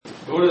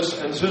Broeders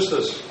en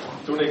zusters,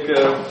 toen ik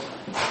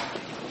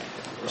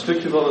een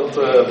stukje van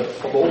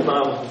de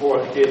opname van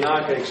vorige keer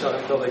nakeek, zag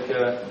ik dat ik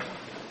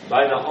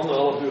bijna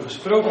 1,5 uur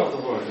gesproken had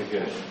de vorige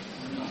keer.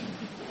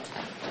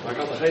 Maar ik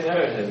had er geen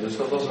erg in, dus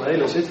dat was een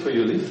hele zit voor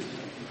jullie.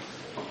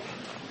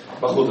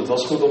 Maar goed, het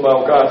was goed om bij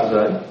elkaar te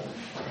zijn.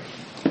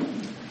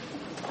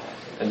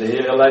 En de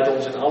Heer leidt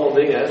ons in alle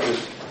dingen, hè,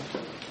 dus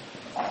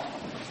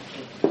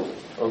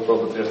ook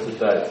wat betreft de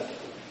tijd.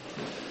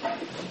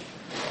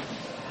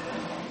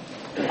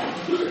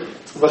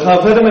 We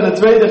gaan verder met het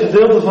tweede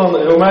gedeelte van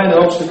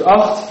Romeinen hoofdstuk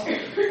 8.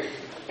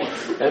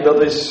 En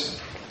dat is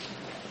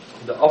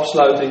de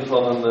afsluiting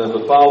van een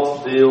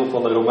bepaald deel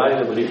van de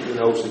Romeinenbrief.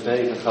 In hoofdstuk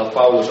 9 gaat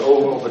Paulus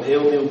over op een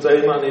heel nieuw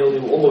thema, een heel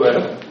nieuw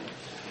onderwerp.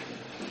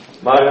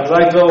 Maar het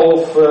lijkt wel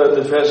of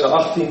de versen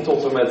 18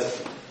 tot en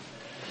met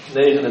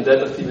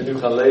 39 die we nu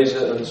gaan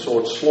lezen een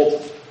soort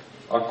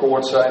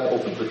slotakkoord zijn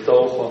op het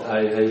betoog wat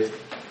hij heeft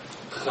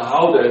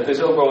gehouden. Het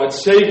is ook wel het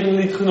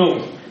zegenlied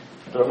genoemd.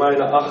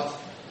 Romeinen 8.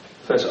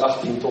 Vers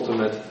 18 tot en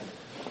met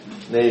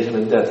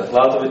 39.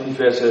 Laten we die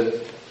versen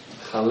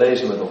gaan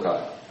lezen met elkaar.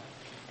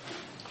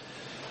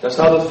 Daar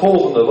staat het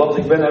volgende. Want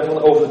ik ben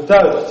ervan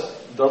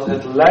overtuigd dat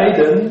het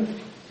lijden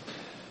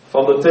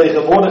van de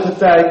tegenwoordige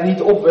tijd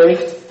niet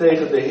opweegt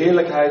tegen de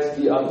heerlijkheid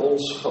die aan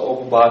ons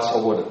geopenbaard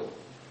zal worden.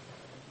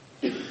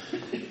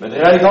 Met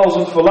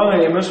reikhalzend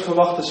verlangen immers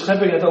verwacht de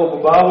schepping het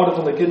openbaar worden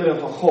van de kinderen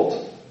van God.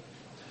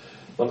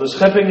 Want de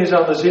schepping is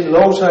aan de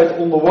zinloosheid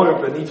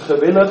onderworpen, niet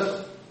gewillig,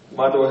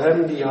 maar door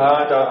hem die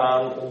haar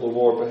daaraan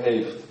onderworpen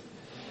heeft.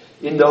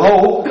 In de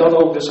hoop dat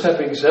ook de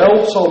schepping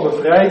zelf zal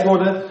bevrijd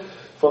worden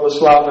van de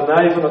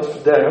slavernij van het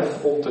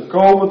verderf, om te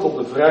komen tot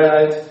de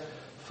vrijheid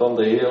van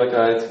de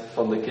heerlijkheid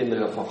van de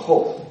kinderen van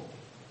God.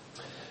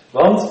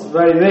 Want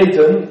wij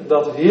weten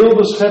dat heel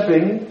de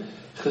schepping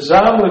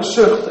gezamenlijk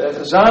zucht en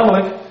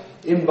gezamenlijk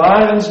in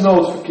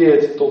barensnood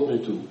verkeert tot nu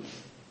toe.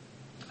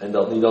 En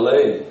dat niet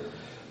alleen.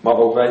 Maar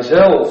ook wij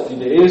zelf, die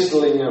de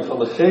eerstelingen van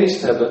de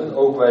geest hebben,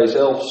 ook wij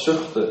zelf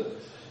zuchten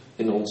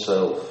in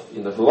onszelf.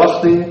 In de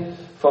verwachting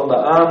van de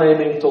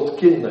aanneming tot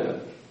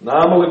kinderen.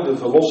 Namelijk de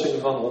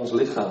verlossing van ons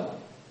lichaam.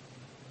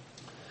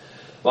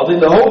 Want in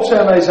de hoop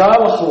zijn wij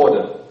zalig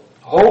geworden.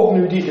 Hoop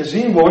nu die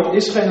gezien wordt,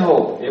 is geen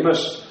hoop.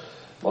 Immers,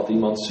 wat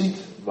iemand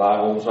ziet,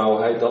 waarom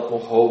zou hij dat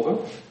nog hopen?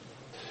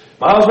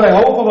 Maar als wij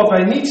hopen wat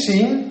wij niet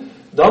zien,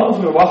 dan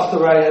verwachten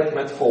wij het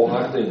met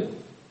volharding.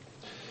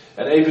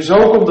 En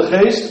evenzo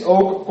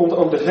komt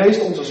ook de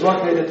geest onze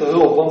zwakheden te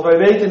hulp. Want wij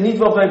weten niet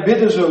wat wij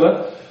bidden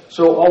zullen,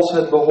 zoals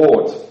het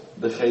behoort.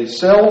 De geest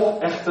zelf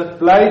echter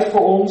pleit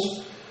voor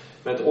ons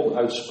met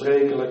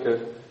onuitsprekelijke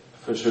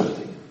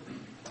verzuchtingen.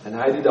 En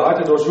hij die de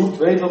harten doorzoekt,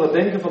 weet wat het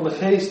denken van de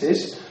geest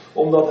is,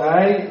 omdat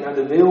hij naar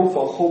de wil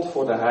van God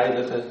voor de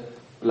heiligen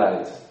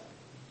pleit.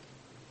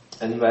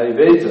 En wij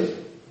weten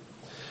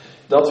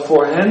dat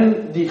voor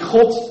hen die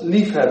God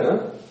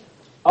liefhebben,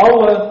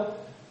 alle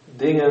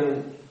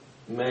dingen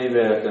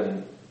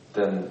meewerken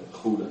ten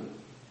goede.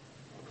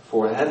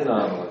 Voor hen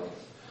namelijk,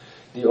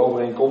 die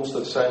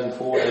overeenkomstig zijn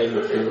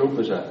voornemen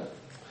geroepen zijn.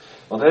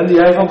 Want hen die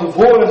hij van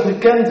tevoren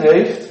gekend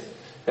heeft,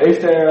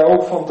 heeft hij er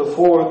ook van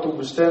tevoren toe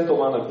bestemd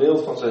om aan het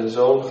beeld van zijn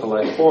zoon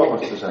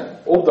gelijkvormig te zijn.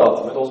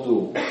 Opdat, met als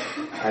doel,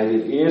 hij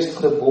de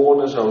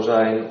eerstgeborene zou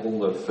zijn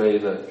onder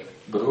vele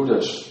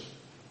broeders.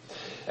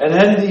 En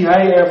hen die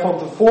hij er van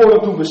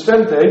tevoren toe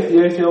bestemd heeft,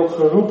 die heeft hij ook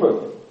geroepen.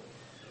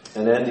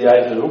 En hen die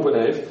hij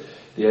geroepen heeft,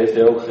 die heeft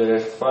hij ook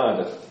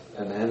gerechtvaardigd.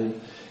 En hen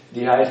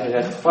die hij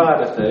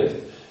gerechtvaardigd heeft,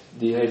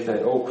 die heeft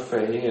hij ook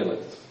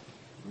verheerlijkt.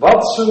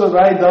 Wat zullen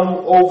wij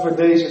dan over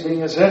deze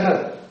dingen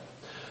zeggen?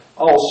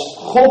 Als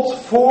God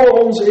voor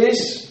ons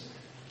is,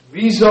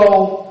 wie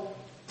zal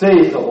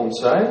tegen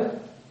ons zijn?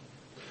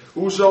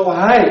 Hoe zal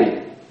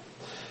hij,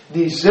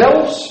 die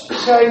zelfs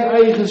zijn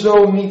eigen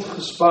zoon niet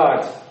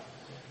gespaard,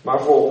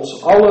 maar voor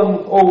ons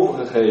allen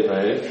overgegeven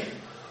heeft,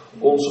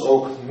 ons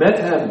ook met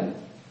hem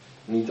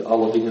niet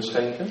alle dingen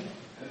schenken?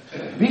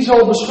 Wie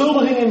zal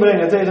beschuldiging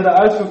inbrengen tegen de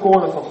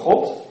uitverkorenen van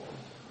God?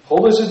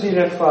 God is het die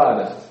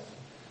rechtvaardigt.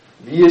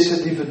 Wie is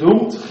het die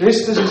verdoemt?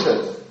 Christus is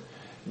het,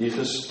 die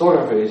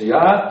gestorven is.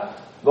 Ja,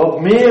 wat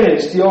meer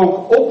is, die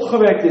ook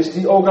opgewekt is,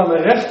 die ook aan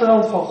de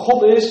rechterhand van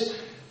God is,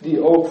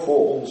 die ook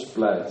voor ons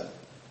pleit.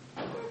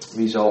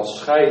 Wie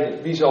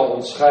zal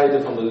ons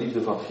scheiden van de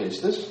liefde van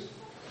Christus?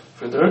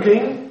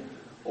 Verdrukking,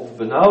 of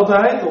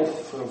benauwdheid, of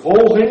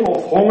vervolging,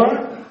 of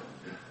honger,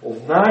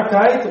 of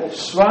naaktheid, of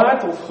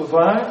zwaard, of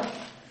gevaar.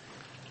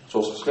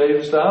 Zoals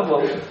geschreven staat,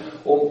 want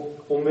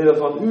omwille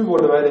van u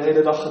worden wij de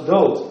hele dag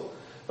gedood.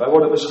 Wij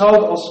worden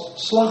beschouwd als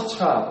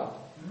slachtschapen.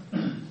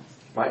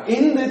 Maar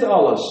in dit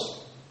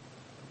alles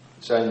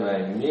zijn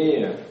wij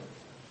meer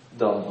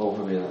dan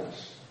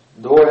overwinnaars.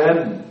 Door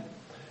hem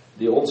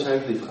die ons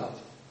heeft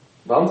liefgehad.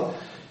 Want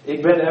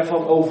ik ben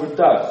ervan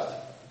overtuigd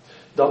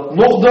dat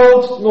nog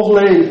dood,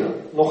 nog leven,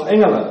 nog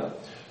engelen,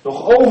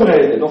 nog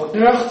overheden, nog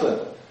krachten,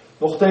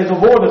 nog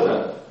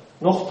tegenwoordige,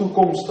 nog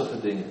toekomstige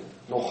dingen,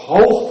 nog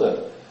hoogte,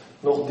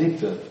 nog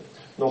diepte,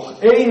 nog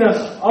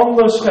enig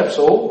ander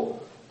schepsel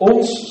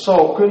ons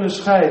zal kunnen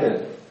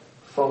scheiden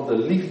van de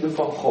liefde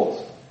van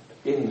God,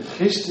 in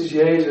Christus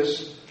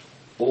Jezus,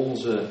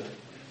 onze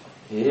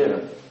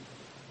Heer.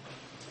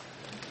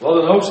 Wat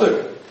een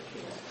hoofdstuk.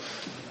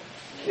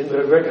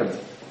 Indrukwekkend.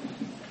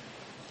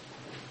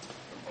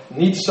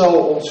 Niets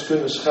zal ons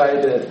kunnen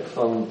scheiden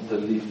van de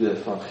liefde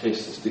van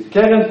Christus. De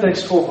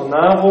kerntekst voor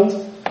vanavond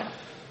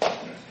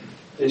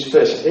is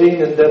vers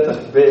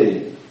 31b.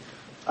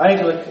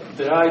 Eigenlijk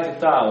draait het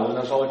taal, en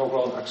daar zal ik ook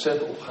wel een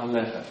accent op gaan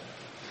leggen.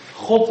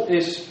 God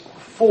is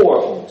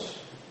voor ons.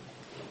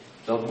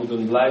 Dat moet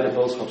een blijde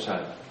boodschap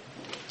zijn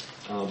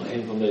aan het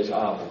begin van deze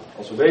avond.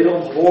 Als we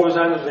wederom geboren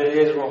zijn, als we de Heer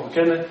Jezus mogen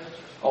kennen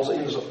als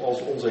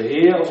onze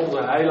Heer, als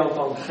onze Heiland,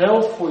 dan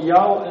geldt voor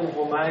jou en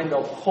voor mij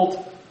dat God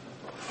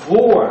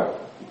voor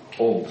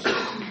ons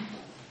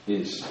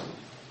is.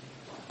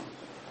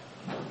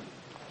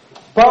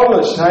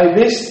 Paulus, hij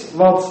wist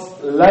wat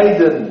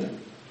lijden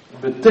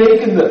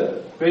betekende.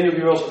 Ik weet niet of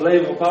je wel eens het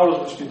leven van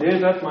Paulus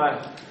bestudeerd hebt,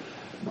 maar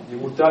je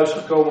moet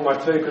thuisgekomen maar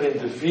 2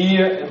 Korinthe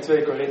 4 en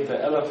 2 Korinthe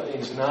 11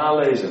 eens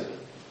nalezen.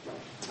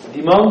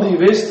 Die man die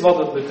wist wat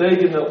het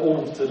betekende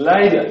om te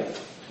lijden.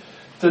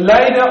 Te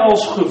lijden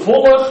als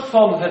gevolg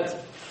van het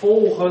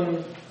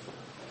volgen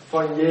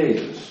van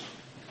Jezus.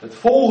 Het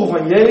volgen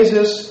van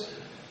Jezus,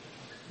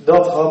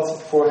 dat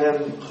had voor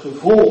hem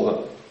gevolgen.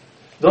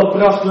 Dat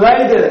bracht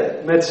lijden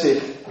met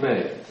zich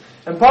mee.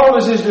 En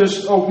Paulus is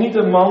dus ook niet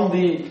een man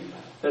die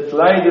het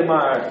lijden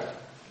maar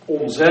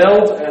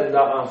omzeilt en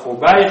daaraan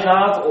voorbij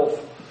gaat,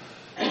 of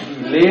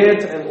die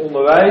leert en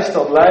onderwijst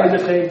dat lijden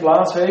geen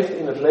plaats heeft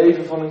in het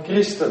leven van een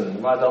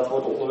christen. Waar dat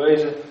wordt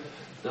onderwezen,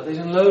 dat is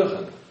een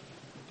leugen.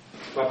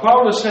 Maar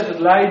Paulus zet het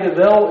lijden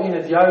wel in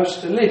het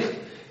juiste licht,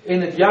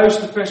 in het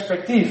juiste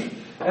perspectief.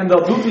 En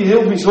dat doet hij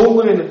heel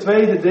bijzonder in het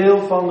tweede deel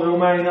van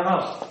Romeinen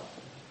 8.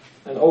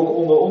 En ook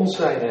onder ons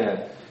zijn er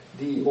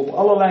die op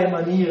allerlei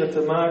manieren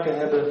te maken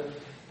hebben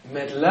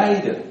met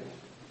lijden.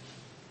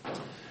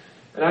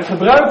 En hij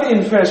gebruikt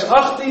in vers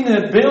 18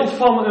 het beeld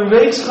van een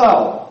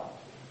weegschaal.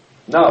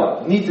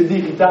 Nou, niet de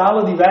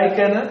digitale die wij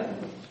kennen,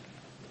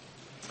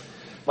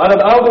 maar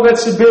dat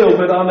ouderwetse beeld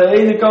met aan de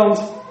ene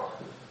kant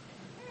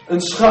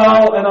een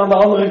schaal en aan de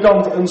andere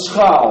kant een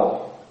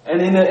schaal. En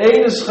in de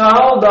ene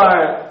schaal,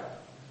 daar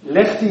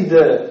legt hij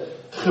de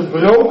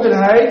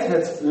gebrokenheid,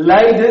 het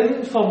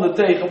lijden van de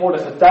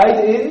tegenwoordige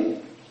tijd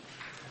in.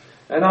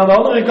 En aan de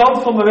andere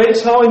kant van de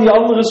weegschaal, in die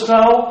andere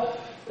schaal,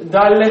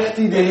 daar legt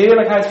hij de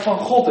heerlijkheid van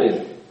God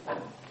in.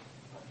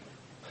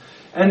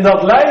 En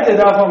dat lijden,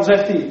 daarvan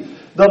zegt hij,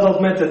 dat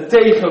met de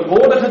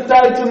tegenwoordige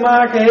tijd te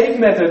maken heeft,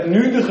 met het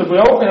nu, de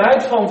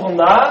gebrokenheid van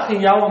vandaag in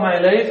jouw en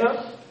mijn leven.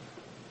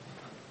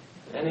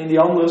 En in die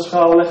andere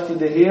schaal legt hij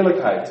de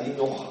heerlijkheid die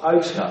nog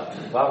uitstaat,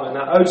 waar we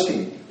naar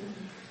uitzien.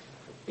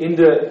 In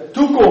de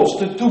toekomst,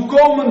 de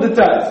toekomende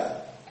tijd.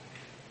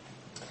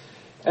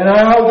 En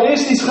hij houdt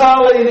eerst die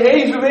schalen in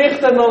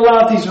evenwicht en dan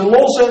laat hij ze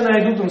los en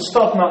hij doet een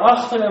stap naar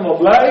achter. En wat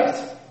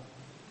blijkt?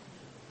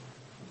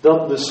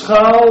 Dat de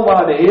schaal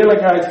waar de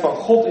heerlijkheid van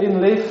God in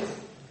ligt,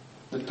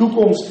 de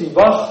toekomst die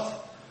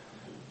wacht,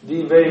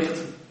 die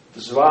weegt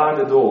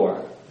zwaarder door.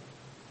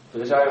 Er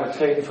is eigenlijk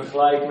geen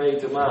vergelijk mee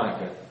te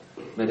maken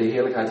met de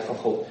heerlijkheid van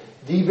God.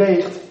 Die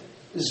weegt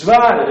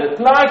zwaarder. Het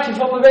plaatje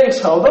van de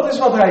weegschaal, dat is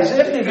wat hij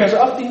zegt in vers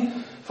 18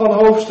 van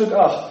hoofdstuk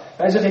 8.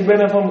 Hij zegt, ik ben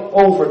ervan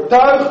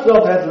overtuigd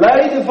dat het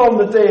lijden van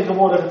de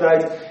tegenwoordige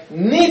tijd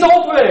niet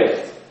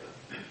opweegt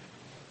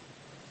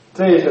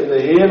tegen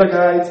de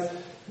heerlijkheid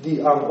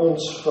die aan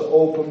ons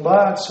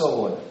geopenbaard zal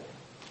worden.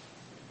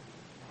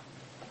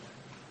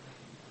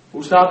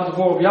 Hoe staat het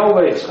ervoor op jouw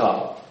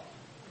weegschaal?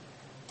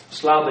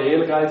 Slaat de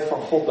heerlijkheid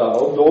van God daar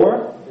ook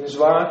door? In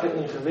zwaarte,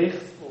 in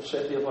gewicht? Of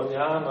zeg je van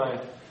ja, maar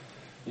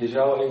je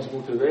zou eens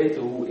moeten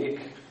weten hoe ik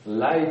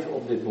lijd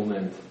op dit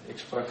moment. Ik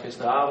sprak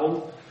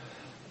gisteravond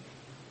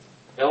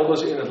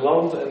elders in het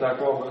land en daar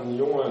kwam een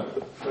jonge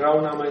vrouw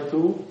naar mij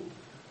toe.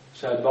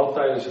 Zij bad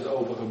tijdens het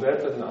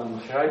overgebed, een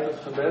aangrijpend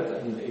gebed.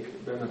 En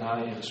ik ben met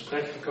haar in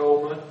gesprek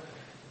gekomen.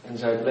 En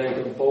zij bleek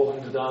een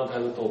poging gedaan te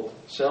hebben tot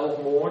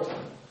zelfmoord.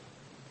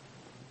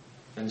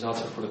 En ze had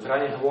zich voor de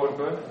trein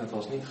geworpen en het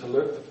was niet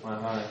gelukt. Maar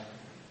haar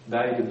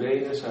beide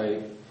benen,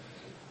 zij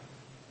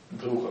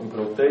droeg een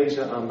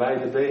prothese aan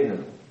beide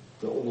benen.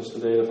 De onderste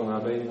delen van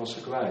haar benen was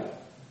ze kwijt.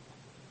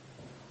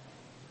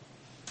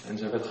 En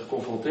zij werd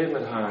geconfronteerd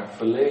met haar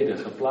verleden,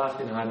 geplaagd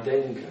in haar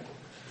denken.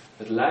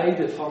 Het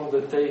lijden van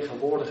de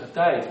tegenwoordige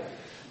tijd.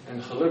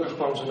 En gelukkig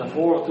kwam ze naar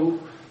voren toe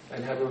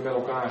en hebben we met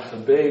elkaar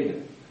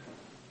gebeden.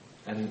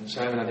 En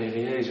zijn we naar de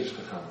Heer Jezus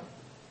gegaan.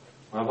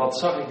 Maar wat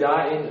zag ik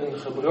daarin? Een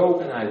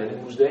gebrokenheid. En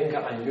ik moest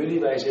denken aan jullie,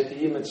 wij zitten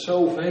hier met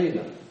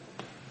zoveel.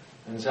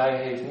 En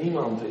zij heeft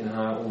niemand in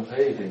haar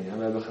omgeving. En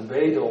we hebben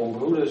gebeden om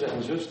broeders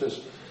en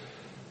zusters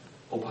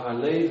op haar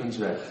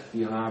levensweg.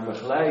 Die haar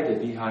begeleiden,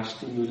 die haar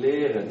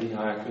stimuleren, die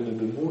haar kunnen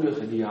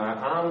bemoedigen, die haar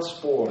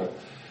aansporen.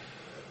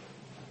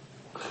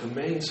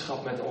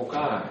 Gemeenschap met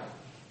elkaar.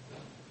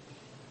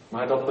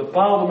 Maar dat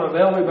bepaalde me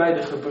wel weer bij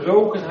de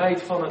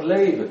gebrokenheid van het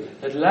leven.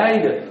 Het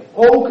lijden,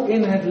 ook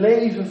in het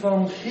leven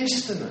van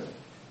christenen.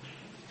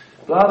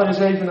 Blader eens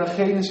even naar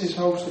Genesis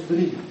hoofdstuk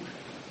 3.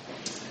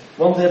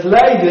 Want het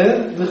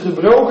lijden, de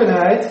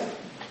gebrokenheid,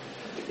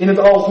 in het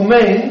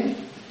algemeen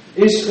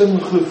is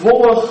een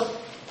gevolg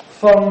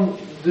van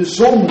de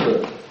zonde.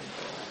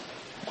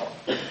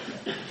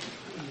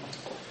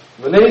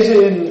 We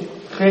lezen in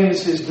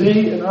Genesis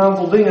 3 een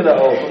aantal dingen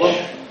daarover.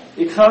 Want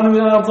ik ga nu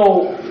een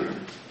aantal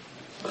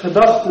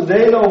gedachten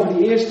delen over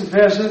die eerste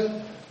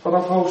versen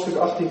vanaf hoofdstuk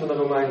 18 van de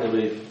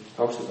Romeinenbrief.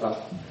 Hoofdstuk 8.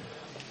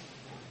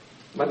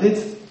 Maar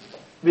dit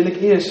wil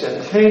ik eerst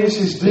zeggen.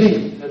 Genesis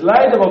 3. Het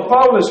lijden waar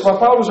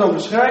Paulus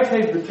over schrijft,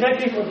 heeft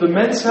betrekking op de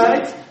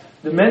mensheid,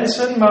 de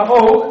mensen, maar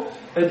ook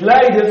het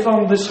lijden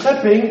van de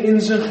schepping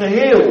in zijn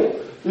geheel.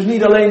 Dus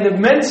niet alleen de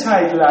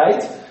mensheid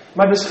lijdt,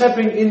 maar de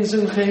schepping in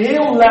zijn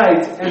geheel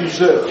lijdt en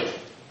zucht.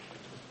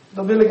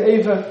 Dat wil ik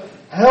even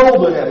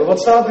helder hebben.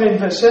 Wat staat er in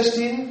vers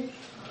 16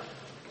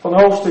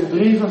 van hoofdstuk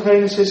 3 van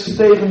Genesis?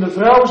 Tegen de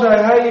vrouw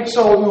zei hij: ik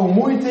zal uw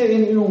moeite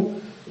in uw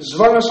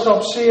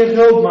zwangerschap zeer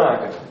groot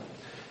maken.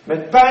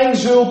 Met pijn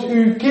zult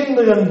u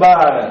kinderen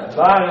baren.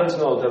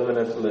 Barensnood hebben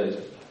we net gelezen.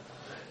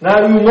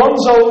 Naar uw man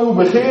zal uw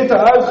begeerte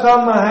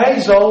uitgaan, maar hij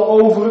zal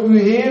over u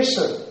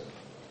heersen.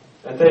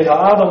 En tegen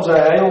Adam zei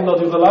hij: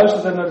 omdat u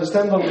geluisterd hebt naar de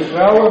stem van uw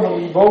vrouw en van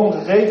die boom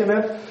gegeten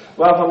hebt,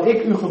 waarvan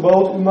ik u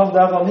gebood, u mag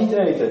daarvan niet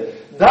eten.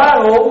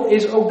 Daarom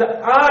is ook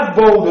de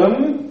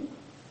aardbodem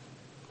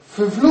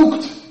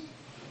vervloekt.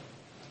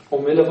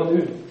 Omwille van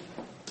u.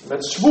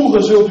 Met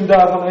zwoegen zult u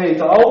daarvan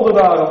eten, al de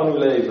dagen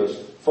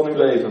van uw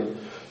leven.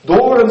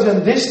 Dorens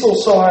en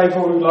distels zal hij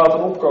voor u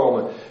laten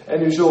opkomen.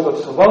 En u zult het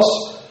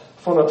gewas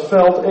van het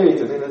veld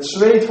eten. In het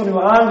zweet van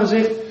uw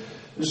aangezicht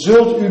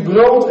zult u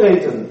brood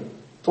eten.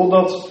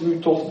 Totdat u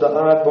tot de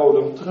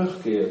aardbodem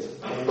terugkeert.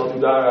 Omdat u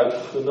daaruit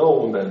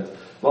genomen bent.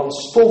 Want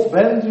stof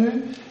bent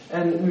u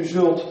en u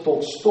zult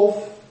tot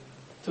stof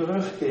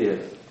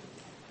terugkeren.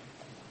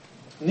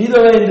 Niet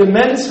alleen de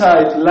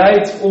mensheid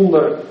lijdt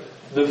onder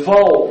de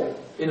val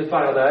in het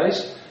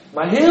paradijs.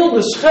 Maar heel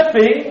de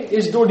schepping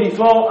is door die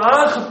val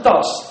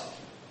aangetast.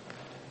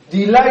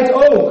 Die lijdt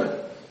ook.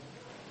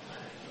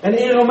 En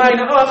in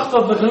Romeinen 8,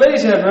 wat we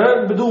gelezen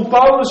hebben, bedoelt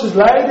Paulus het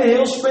lijden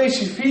heel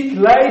specifiek.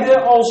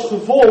 Lijden als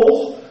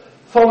gevolg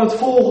van het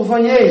volgen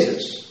van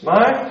Jezus.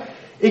 Maar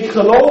ik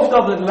geloof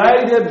dat het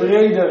lijden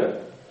breder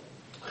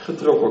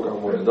getrokken kan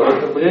worden. Dat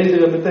het een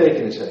bredere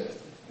betekenis heeft.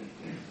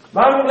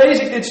 Waarom lees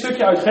ik dit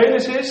stukje uit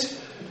Genesis?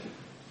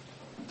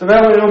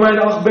 Terwijl we in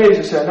Romeinen 8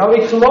 bezig zijn. Nou,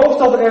 ik geloof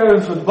dat er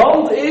een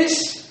verband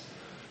is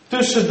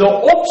tussen de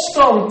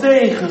opstand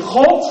tegen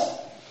God,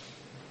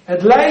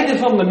 het lijden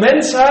van de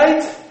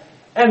mensheid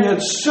en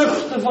het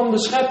zuchten van de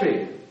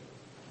schepping.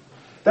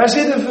 Daar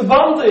zit een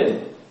verband in.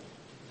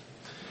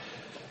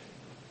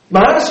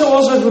 Maar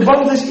zoals er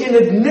verband is in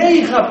het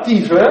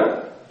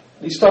negatieve,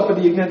 die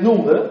stappen die ik net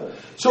noemde,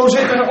 zo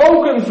zit er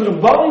ook een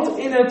verband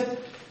in het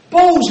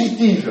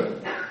positieve.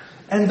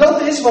 En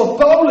dat is wat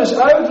Paulus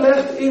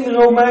uitlegt in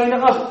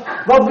Romeinen 8.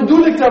 Wat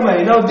bedoel ik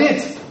daarmee? Nou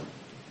dit.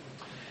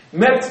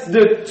 Met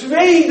de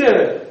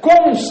tweede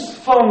komst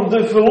van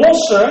de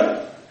Verlosser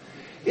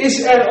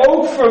is er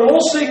ook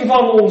verlossing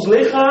van ons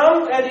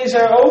lichaam en is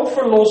er ook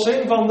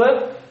verlossing van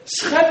de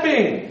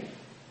schepping.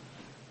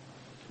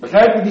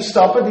 Begrijp je die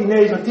stappen, die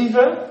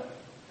negatieve?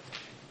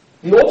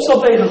 Die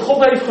opstand tegen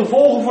God heeft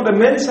gevolgen voor de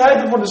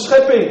mensheid en voor de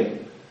schepping.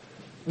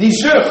 Die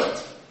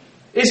zucht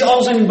is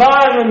als in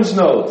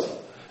barensnood.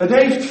 Het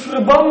heeft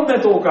verband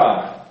met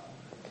elkaar.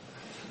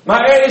 Maar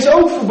er is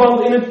ook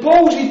verband in het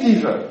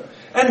positieve.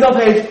 En dat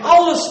heeft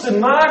alles te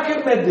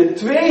maken met de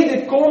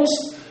tweede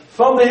komst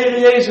van de Heer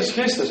Jezus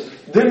Christus.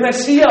 De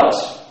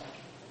Messias.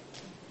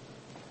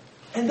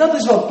 En dat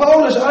is wat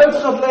Paulus uit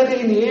gaat leggen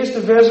in die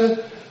eerste versen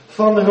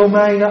van de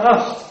Romeinen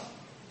 8.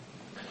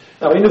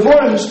 Nou, in de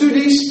vorige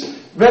studies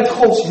werd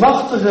Gods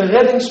machtige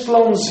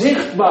reddingsplan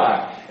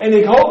zichtbaar. En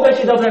ik hoop dat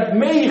je dat hebt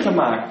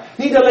meegemaakt.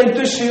 Niet alleen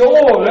tussen je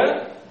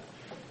oren,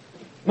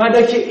 maar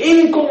dat je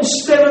in kon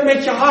stemmen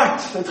met je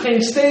hart. Het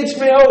ging steeds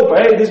meer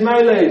open. Hé, dit is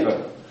mijn leven.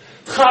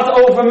 Het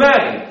gaat over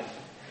mij.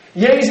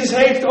 Jezus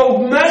heeft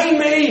ook mij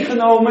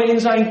meegenomen in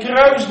zijn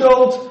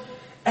kruisdood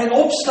en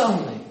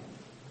opstanding.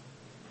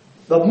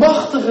 Dat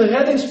machtige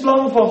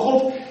reddingsplan van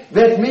God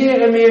werd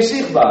meer en meer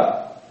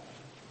zichtbaar.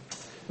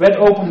 Werd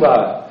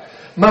openbaar.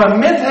 Maar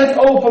met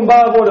het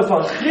openbaar worden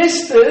van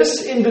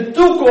Christus in de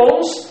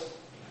toekomst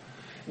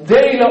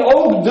delen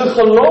ook de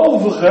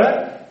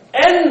gelovigen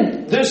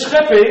en de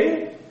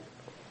schepping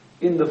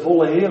in de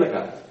volle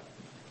heerlijkheid.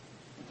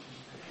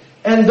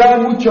 En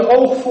daar moet je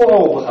oog voor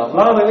open gaan.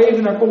 Laten we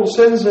even naar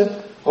Colossenzen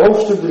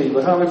hoofdstuk 3.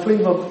 We gaan weer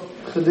flink wat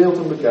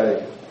gedeelten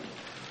bekijken.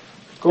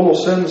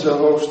 Colossenzen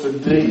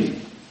hoofdstuk 3.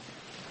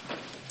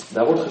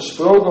 Daar wordt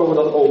gesproken over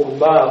dat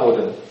openbaar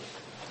worden.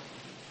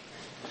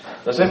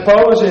 Dan zegt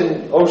Paulus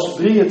in hoofdstuk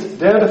 3 het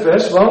derde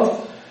vers. Want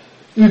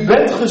u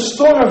bent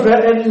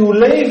gestorven en uw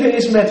leven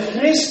is met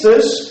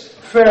Christus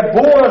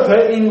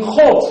verborgen in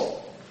God.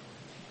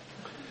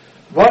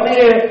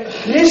 Wanneer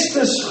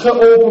Christus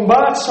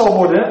geopenbaard zal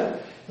worden,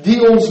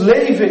 die ons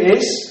leven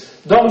is,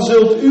 dan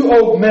zult u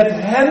ook met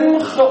hem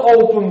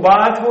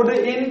geopenbaard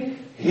worden in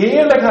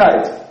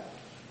heerlijkheid.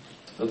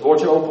 Dat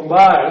woordje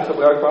openbaren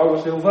gebruikt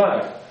Paulus heel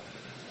vaak.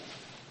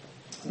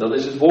 Dat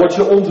is het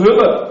woordje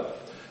onthullen.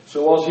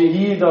 Zoals je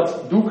hier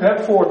dat doek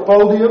hebt voor het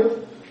podium,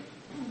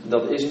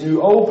 dat is nu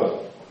open.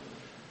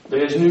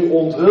 Er is nu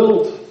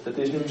onthuld, het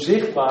is nu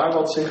zichtbaar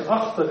wat zich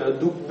achter het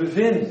doek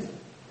bevindt.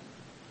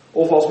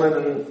 Of als met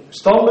een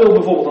standbeeld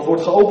bijvoorbeeld, dat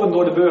wordt geopend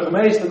door de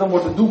burgemeester, dan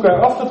wordt het doek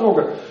eraf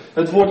getrokken.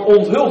 Het wordt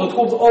onthuld, het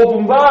komt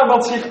openbaar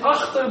wat zich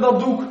achter dat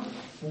doek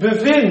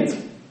bevindt.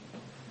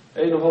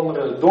 Een of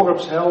andere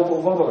dorpsheld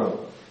of wat dan ook.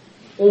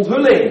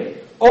 Onthulling,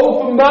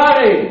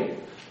 openbaring.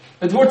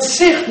 Het wordt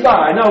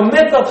zichtbaar. Nou,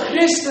 met dat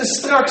Christus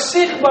straks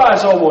zichtbaar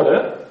zal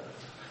worden,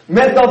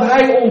 met dat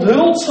Hij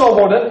onthuld zal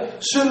worden,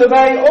 zullen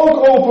wij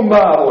ook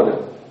openbaar worden.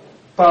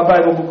 Een paar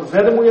Bijbelboeken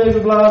verder moet je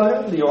even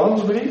bladeren, de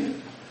Romeinenbrief.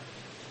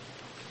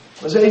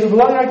 Het is even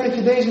belangrijk dat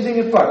je deze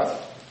dingen pakt.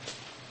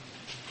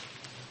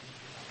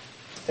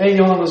 1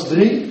 Johannes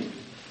 3.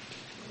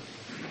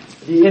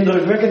 Die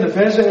indrukwekkende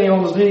versen, 1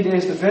 Johannes 3, de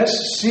eerste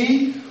vers.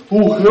 Zie,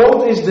 hoe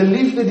groot is de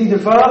liefde die de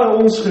Vader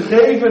ons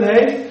gegeven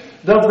heeft,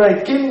 dat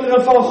wij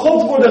kinderen van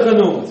God worden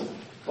genoemd.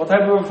 Wat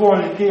hebben we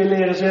vorige keer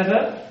leren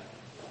zeggen?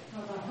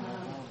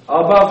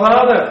 Abba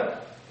Vader.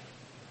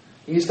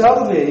 Hier staat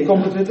het weer, hier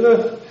komt het weer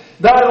terug.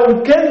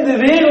 Daarom kent de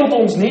wereld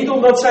ons niet,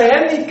 omdat zij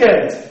hem niet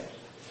kent.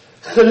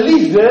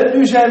 Geliefde,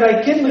 nu zijn wij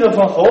kinderen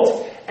van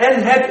God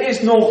en het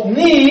is nog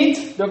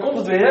niet, daar komt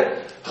het weer,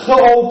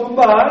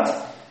 geopenbaard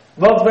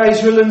wat wij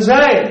zullen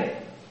zijn.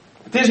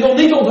 Het is nog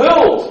niet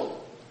onthuld.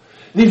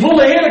 Die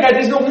volle heerlijkheid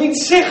is nog niet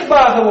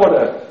zichtbaar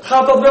geworden.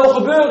 Gaat dat wel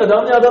gebeuren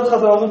dan? Ja, dat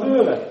gaat wel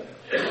gebeuren.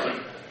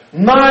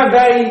 Maar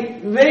wij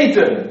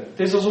weten, het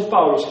is alsof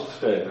Paulus het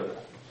geschreven heeft.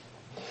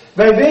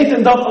 Wij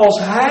weten dat als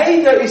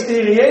Hij, daar is de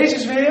Heer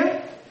Jezus weer,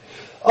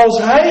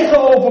 als Hij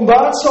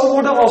geopenbaard zal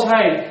worden, als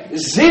Hij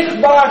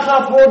zichtbaar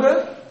gaat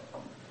worden,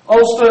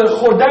 als de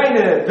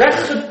gordijnen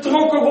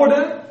weggetrokken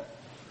worden,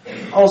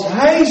 als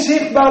Hij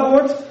zichtbaar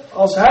wordt,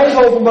 als Hij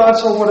geopenbaard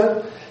zal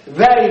worden,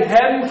 wij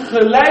Hem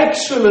gelijk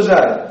zullen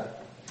zijn.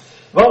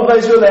 Want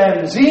wij zullen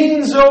Hem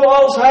zien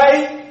zoals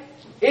Hij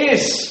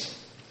is.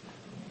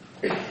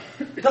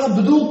 Dat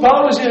bedoelt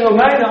Paulus in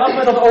Romeinen 8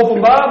 met dat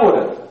openbaar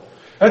worden.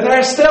 Het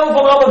herstel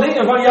van alle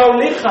dingen, van jouw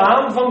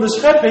lichaam, van de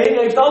schepping,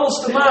 heeft alles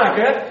te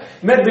maken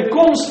met de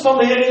komst van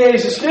de Heer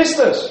Jezus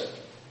Christus.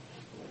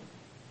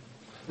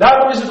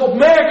 Daarom is het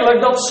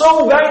opmerkelijk dat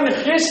zo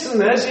weinig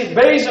christenen zich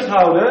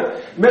bezighouden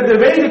met de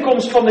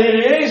wederkomst van de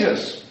Heer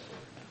Jezus.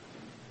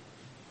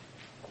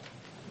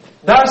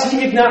 Daar zie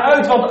ik naar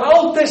uit, want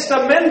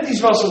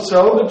oud-testamentisch was het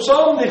zo, de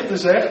psalmdichter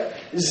zegt,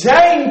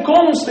 zijn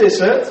komst is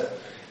het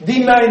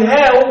die mijn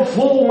heil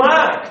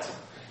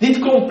volmaakt, die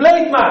het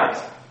compleet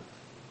maakt.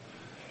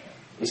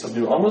 Is dat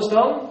nu anders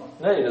dan?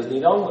 Nee, dat is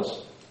niet anders.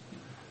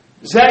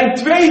 Zijn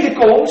tweede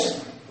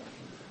komst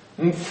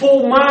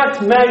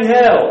volmaakt mijn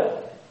heil.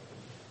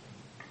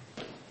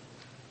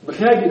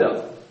 Begrijp je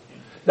dat?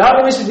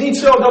 Daarom is het niet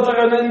zo dat er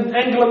een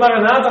enkele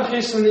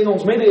Maranatha-christen in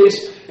ons midden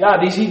is. Ja,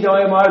 die ziet nou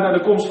helemaal uit naar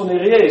de komst van de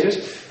Heer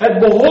Jezus. Het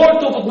behoort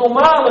tot het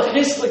normale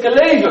christelijke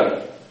leven.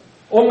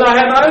 Om naar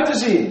Hem uit te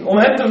zien. Om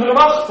Hem te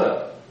verwachten.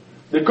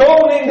 De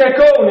koning der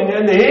koningen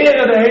en de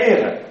Heere der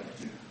heren.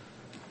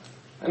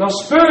 En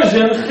als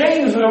Spurgeon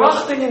geen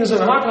verwachting in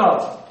zijn hart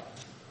had.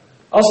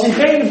 Als hij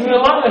geen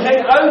verlangen,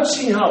 geen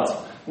uitzien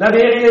had naar de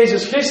Heer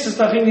Jezus Christus,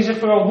 dan ging hij zich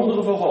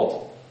verootmoedigen voor God.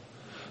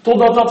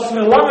 Totdat dat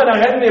verlangen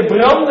naar Hem weer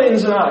brandde in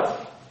zijn hart.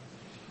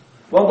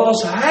 Want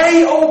als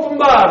Hij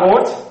openbaar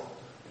wordt,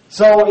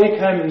 zal ik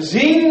Hem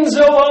zien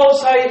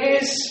zoals Hij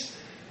is.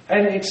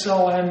 En ik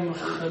zal Hem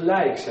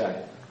gelijk zijn.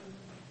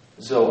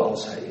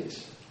 Zoals Hij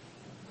is.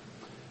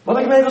 Wat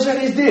ik mee wil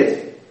zeggen is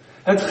dit.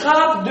 Het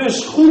gaat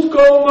dus goed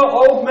komen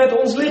ook met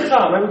ons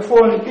lichaam. Daar heb ik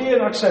vorige keer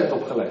een accent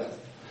op gelegd.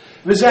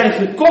 We zijn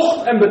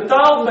gekocht en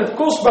betaald met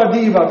kostbaar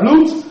dierbaar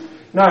bloed.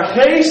 Naar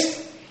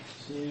geest,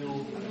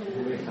 ziel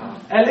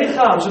en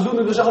lichaam. Ze doen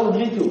er dus alle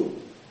drie toe.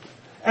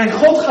 En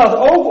God gaat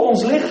ook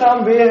ons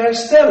lichaam weer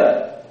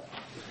herstellen.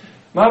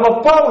 Maar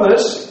wat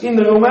Paulus in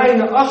de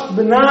Romeinen 8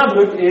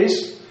 benadrukt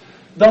is,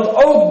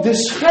 dat ook de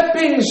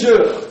schepping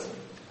zucht.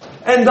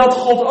 En dat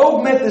God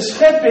ook met de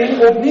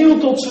schepping opnieuw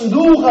tot zijn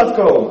doel gaat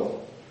komen.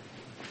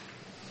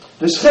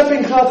 De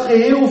schepping gaat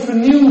geheel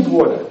vernieuwd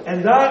worden.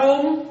 En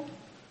daarom,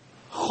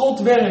 God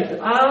werkt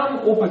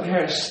aan op het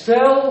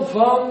herstel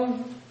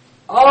van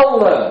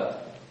alle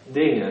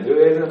dingen. Doe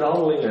even naar de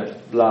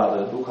handelingenbladen,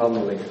 het boek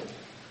Handelingen.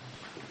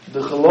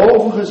 De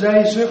gelovigen,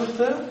 zij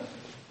zuchten.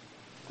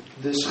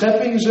 De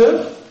schepping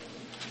zucht.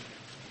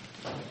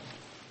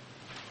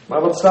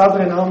 Maar wat staat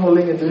er in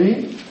Handelingen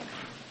 3?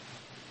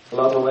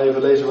 Laten we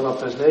even lezen vanaf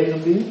vers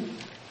 19.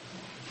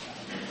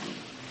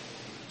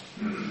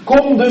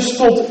 Kom dus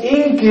tot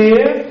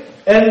inkeer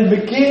en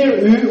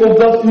bekeer u,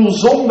 opdat uw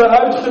zonden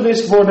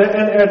uitgewist worden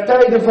en er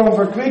tijden van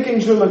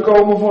verkwikking zullen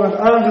komen voor het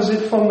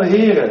aangezicht van de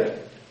Heere.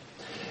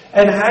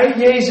 En Hij,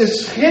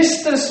 Jezus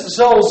Christus,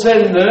 zal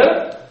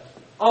zenden,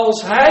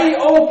 als Hij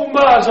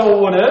openbaar zal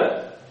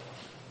worden,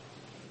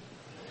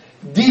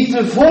 die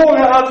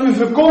tevoren aan u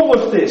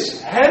verkondigd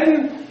is.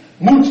 Hem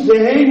moet de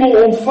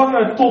hemel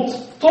ontvangen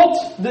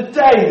tot de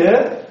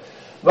tijden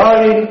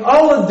waarin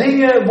alle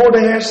dingen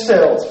worden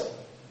hersteld.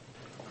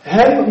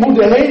 Hem moet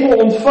de hemel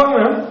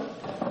ontvangen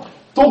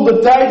Tot de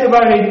tijden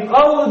waarin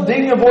alle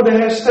dingen worden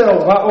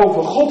hersteld.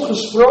 Waarover God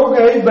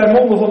gesproken heeft bij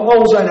monden van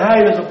al zijn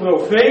heilige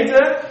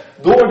profeten.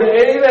 Door de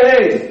eeuwen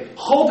heen.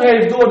 God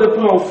heeft door de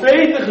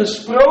profeten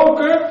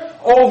gesproken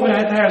over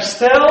het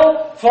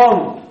herstel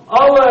van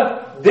alle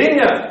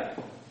dingen.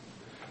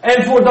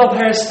 En voor dat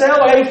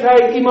herstel heeft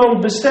hij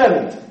iemand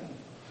bestemd.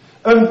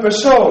 Een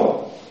persoon.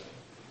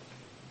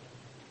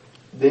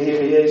 De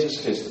Heer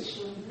Jezus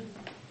Christus.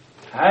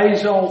 Hij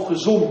zal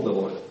gezonden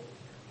worden.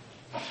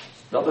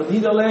 Dat het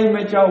niet alleen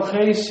met jouw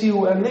geest,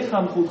 ziel en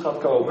lichaam goed gaat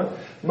komen.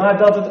 Maar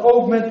dat het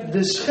ook met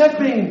de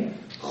schepping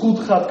goed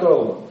gaat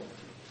komen.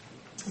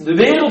 De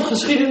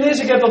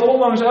wereldgeschiedenis, ik heb dat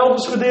onlangs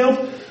elders gedeeld,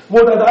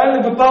 wordt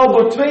uiteindelijk bepaald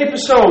door 2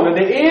 personen.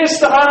 De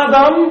eerste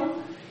Adam,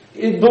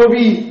 door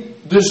wie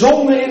de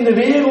zonde in de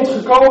wereld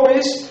gekomen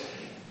is.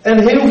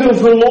 En heel veel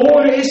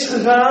verloren is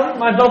gegaan.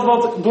 Maar dat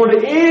wat door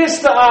de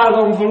eerste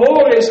Adam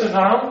verloren is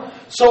gegaan,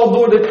 zal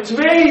door de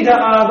tweede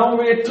Adam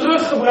weer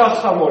teruggebracht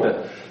gaan worden.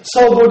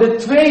 Zal door de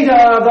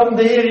tweede Adam,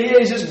 de Heer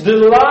Jezus, de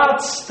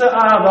laatste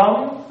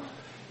Adam,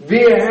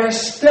 weer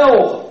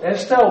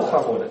hersteld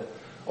gaan worden.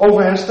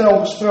 Over herstel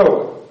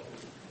gesproken.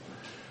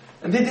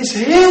 En dit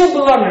is heel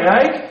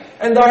belangrijk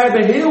en daar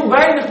hebben heel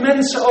weinig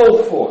mensen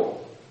oog voor.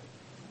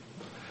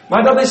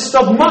 Maar dat is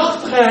dat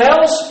machtige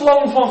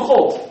heilsplan van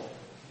God.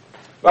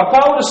 Waar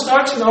Paulus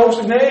straks in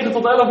hoofdstuk 9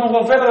 tot 11 nog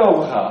wel verder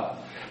over gaat.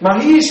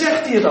 Maar hier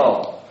zegt hij het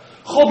al.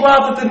 God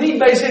laat het er niet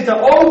bij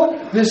zitten. Ook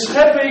de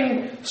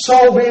schepping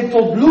zal weer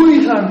tot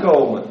bloei gaan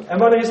komen. En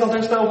wanneer is dat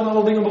herstel van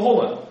alle dingen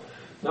begonnen?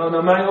 Nou,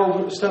 naar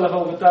mijn stellige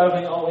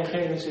overtuiging al in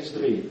Genesis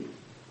 3.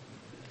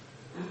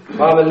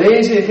 Waar we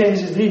lezen in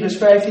Genesis 3 vers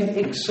 15.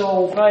 Ik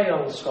zal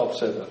vijandschap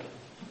zetten.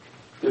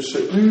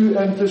 Tussen u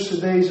en tussen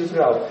deze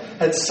vrouw.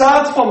 Het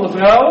zaad van de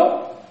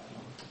vrouw.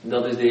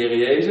 Dat is de Heer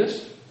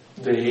Jezus.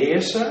 De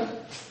heerser.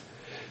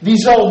 Die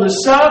zal de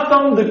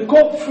Satan de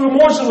kop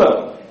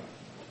vermorzelen.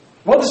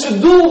 Wat is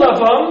het doel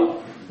daarvan?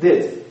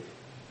 Dit.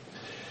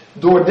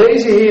 Door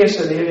deze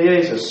heerser, de Heer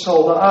Jezus,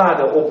 zal de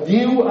aarde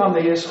opnieuw aan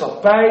de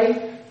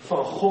heerschappij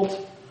van God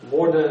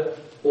worden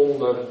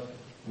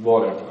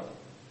onderworpen.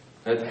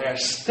 Het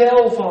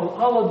herstel van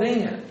alle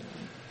dingen.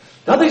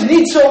 Dat is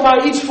niet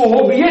zomaar iets voor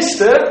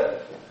hobbyisten.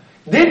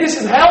 Dit is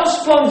het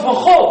heilsplan van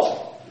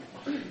God.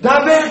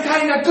 Daar werkt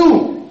hij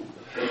naartoe.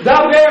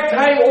 Daar werkt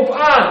hij op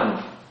aan.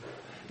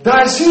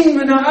 Daar zien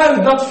we naar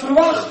uit. Dat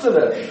verwachten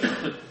we.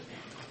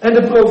 En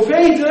de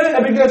profeten,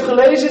 heb ik net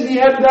gelezen, die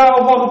hebben daar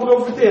al van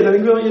geprofiteerd. En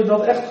ik wil je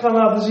dat echt gaan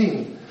laten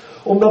zien.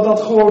 Omdat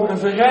dat gewoon een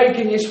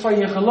verrijking is van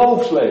je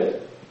geloofsleven.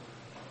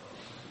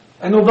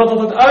 En omdat dat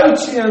het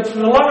uitzien en het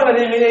verlangen naar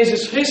de Heer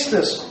Jezus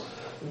Christus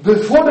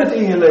bevordert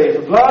in je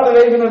leven. Blader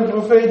even naar de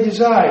profeet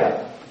Jesaja.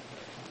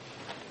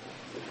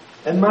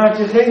 En maak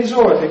je geen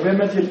zorgen. Ik ben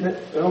met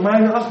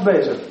Romeinen 8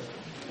 bezig.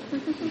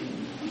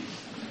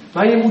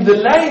 Maar je moet de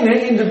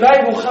lijnen in de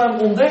Bijbel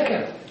gaan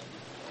ontdekken.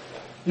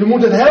 Je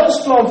moet het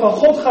heilsplan van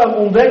God gaan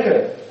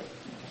ontdekken.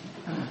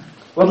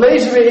 Wat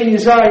lezen we in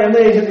Jesaja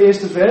 9, het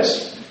eerste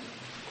vers?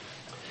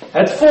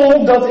 Het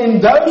volk dat in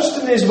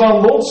duisternis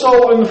wandelt,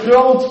 zal een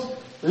groot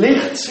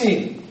licht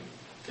zien.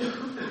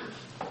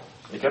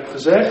 Ik heb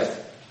gezegd,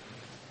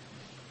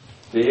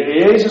 de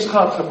Heer Jezus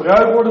gaat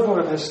gebruikt worden voor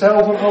het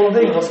herstel van alle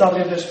dingen. Wat staat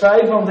in vers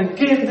 5? Want een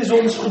kind is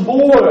ons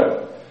geboren.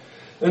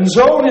 Een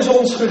zoon is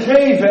ons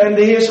gegeven en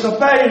de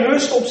heerschappij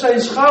rust op zijn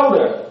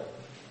schouder.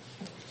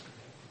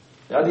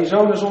 Ja, die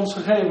zoon is ons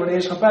gegeven, maar de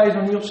heerschappij is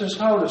nog niet op zijn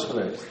schouders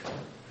geweest.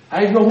 Hij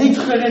heeft nog niet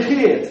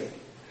geregeerd.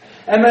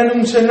 En men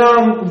noemt zijn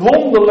naam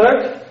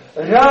wonderlijk,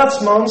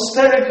 raadsman,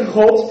 sterke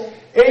God,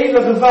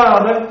 eeuwige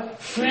vader,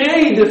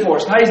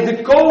 vredevorst. Hij is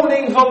de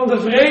koning van de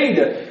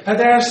vrede.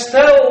 Het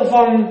herstel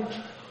van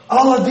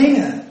alle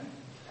dingen.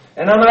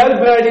 En aan de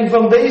uitbreiding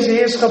van deze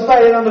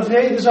heerschappij en aan de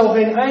vrede zal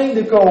geen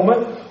einde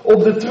komen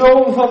op de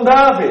troon van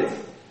David.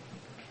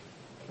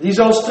 Die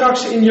zal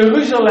straks in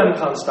Jeruzalem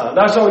gaan staan.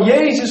 Daar zal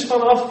Jezus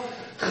vanaf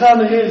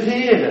gaan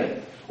regeren.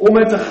 Om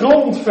het te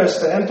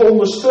grondvesten en te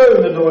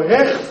ondersteunen door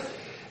recht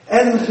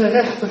en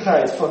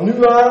gerechtigheid. Van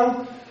nu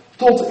aan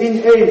tot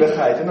in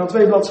eeuwigheid. En dan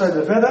 2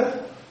 bladzijden verder.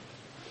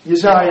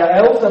 Jesaja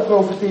 11, daar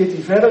profeteert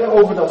hij verder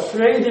over dat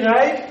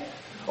vrederijk.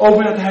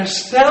 Over het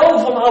herstel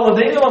van alle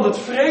dingen. Want het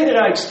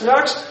vrederijk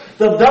straks,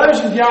 dat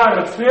 1000 jaar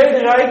het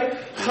vrederijk,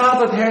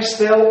 gaat het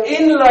herstel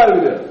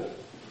inluiden.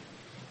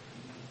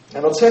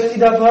 En wat zegt hij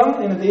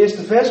daarvan in het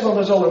eerste vers? Want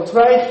er zal een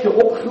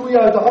twijgje opgroeien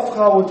uit de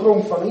afgehouwen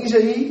tronk van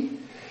Isaïe.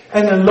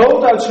 En een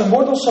loot uit zijn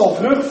wortels zal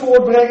vrucht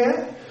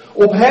voortbrengen.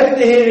 Op hem,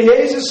 de Heer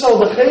Jezus, zal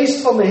de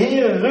geest van de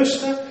Heer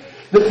rusten.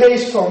 De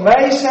geest van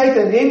wijsheid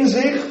en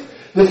inzicht.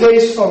 De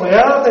geest van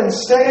raad en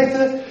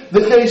sterkte.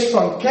 De geest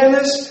van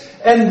kennis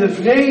en de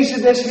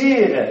vrezen des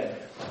Heren.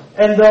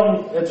 En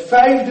dan het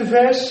 5e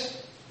vers.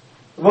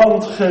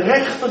 Want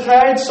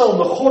gerechtigheid zal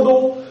de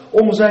gordel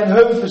om zijn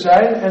heupen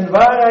zijn en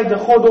waarheid de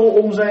gordel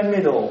om zijn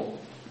middel.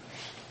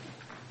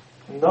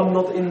 En dan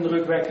dat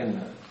indrukwekkende.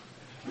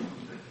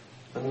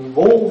 Een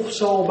wolf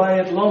zal bij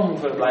het lam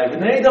verblijven.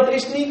 Nee, dat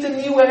is niet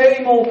de nieuwe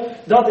hemel.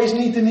 Dat is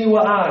niet de nieuwe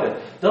aarde.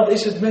 Dat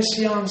is het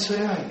Messiaanse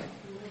Rijk.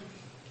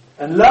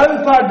 Een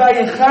luipaard bij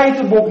een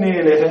geitenbok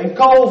neerleggen. Een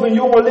kalf, een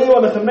jonge leeuw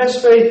en een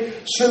gemestvee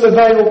zullen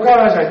bij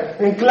elkaar zijn.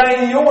 Een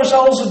kleine jongen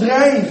zal ze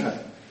drijven.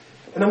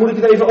 En dan moet ik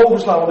het even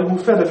overslaan, want ik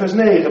moet verder. Vers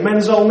 9.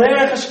 Men zal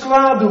nergens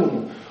kwaad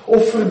doen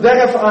of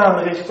verderf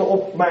aanrichten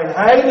op mijn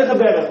heilige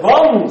berg.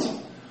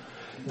 Want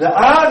de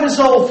aarde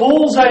zal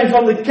vol zijn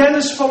van de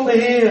kennis van de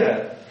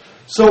Heere.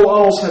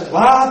 Zoals het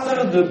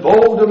water de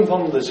bodem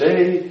van de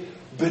zee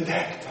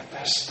bedekt. Het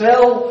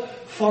herstel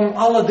van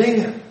alle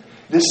dingen.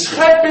 De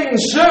schepping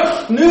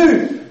zucht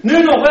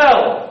nu nog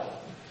wel.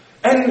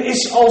 En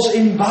is als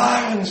in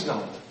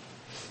barensnood.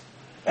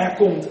 Er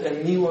komt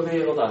een nieuwe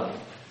wereld aan.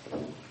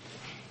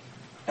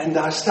 En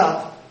daar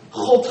staat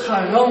God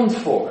garant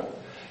voor.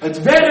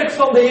 Het werk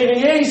van de Heer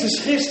Jezus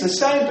Christus,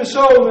 zijn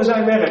persoon en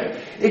zijn werk.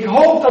 Ik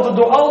hoop dat het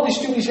door al die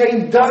studies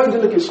heen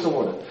duidelijk is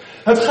geworden.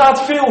 Het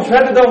gaat veel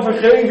verder dan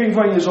vergeving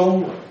van je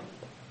zonde.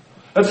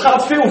 Het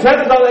gaat veel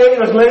verder dan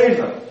eeuwig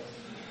leven.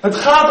 Het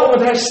gaat om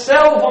het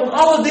herstel van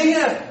alle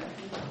dingen.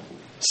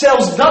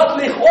 Zelfs dat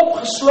ligt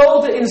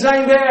opgesloten in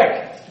zijn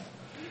werk.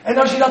 En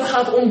als je dat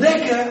gaat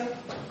ontdekken,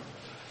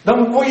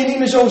 dan word je niet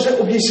meer zo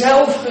op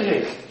jezelf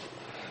gericht.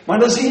 Maar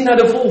dan zie je naar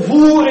de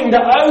volvoering,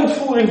 de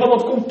uitvoering van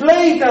het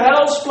complete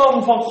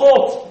heilsplan van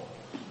God.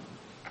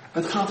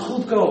 Het gaat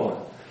goed komen.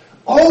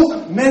 Ook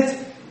met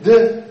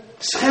de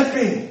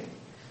schepping.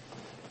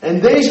 En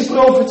deze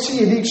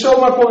profetieën die ik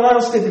zomaar kon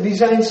aanstippen, die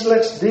zijn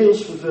slechts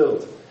deels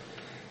vervuld.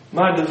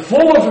 Maar de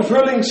volle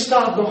vervulling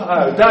staat nog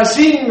uit. Daar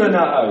zien we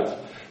naar uit.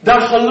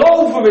 Daar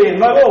geloven we in.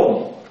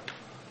 Waarom?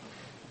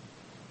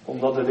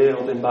 Omdat de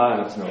wereld in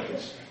barensnood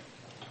is.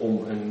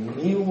 Om een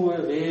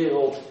nieuwe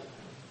wereld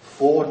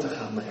voor te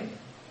gaan brengen.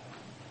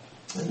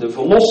 En de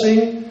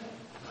verlossing,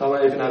 gaan we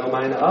even naar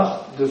Romeinen 8.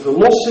 De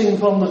verlossing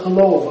van de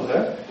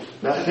gelovigen,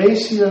 naar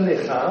geest, ziel en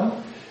lichaam.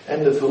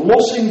 En de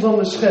verlossing van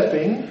de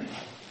schepping,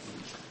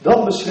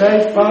 dat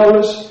beschrijft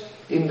Paulus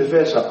in de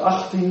versen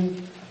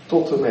 18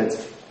 tot en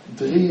met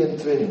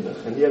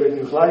 23. En die heb ik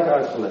nu gelijk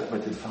uitgelegd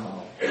met dit verhaal.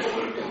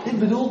 Dit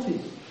bedoelt hij.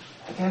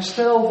 Het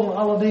herstel van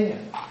alle dingen.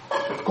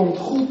 Het komt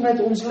goed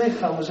met ons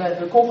lichaam. We zijn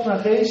gekocht naar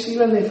geest,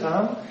 ziel en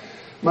lichaam.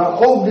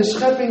 Maar ook de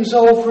schepping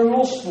zal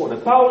verlost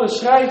worden. Paulus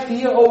schrijft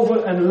hier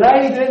over een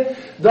lijden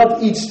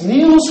dat iets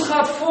nieuws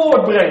gaat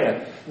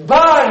voortbrengen.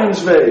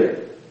 Barensweeën.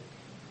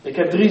 Ik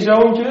heb 3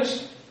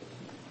 zoontjes.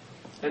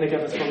 En ik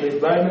heb het van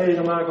dichtbij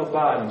meegemaakt wat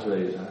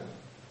barensweeën zijn.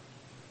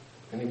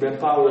 En ik ben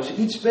Paulus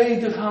iets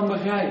beter gaan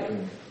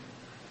begrijpen.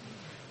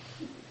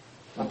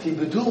 Wat hij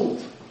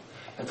bedoelt.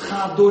 Het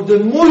gaat door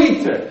de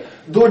moeite,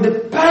 door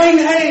de pijn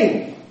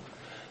heen.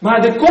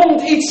 Maar er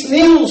komt iets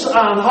nieuws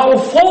aan. Hou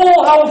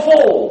vol, hou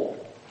vol.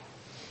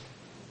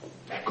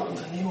 Er komt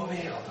een nieuwe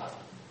wereld aan.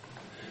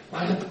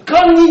 Maar het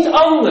kan niet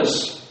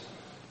anders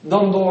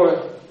dan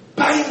door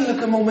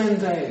pijnlijke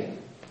momenten heen.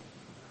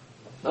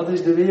 Dat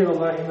is de wereld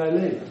waarin wij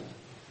leven.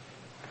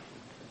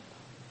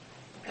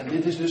 En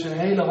dit is dus een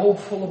hele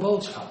hoopvolle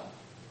boodschap.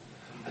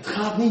 Het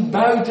gaat niet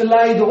buiten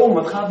lijden om.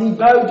 Het gaat niet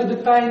buiten de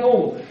pijn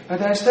om. Het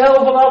herstel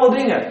van alle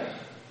dingen.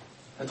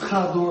 Het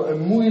gaat door een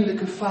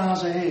moeilijke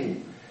fase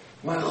heen.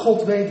 Maar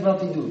God weet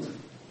wat hij doet.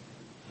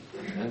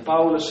 En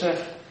Paulus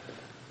zegt,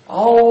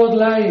 al het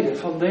lijden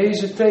van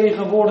deze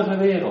tegenwoordige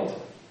wereld,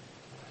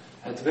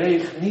 het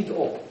weegt niet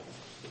op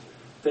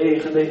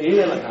tegen de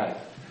heerlijkheid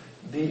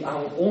die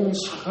aan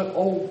ons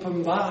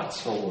geopenbaard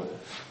zal worden.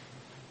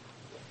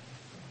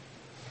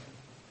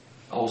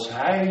 Als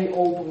hij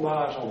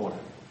openbaar zal worden,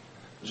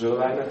 zullen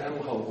wij met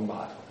hem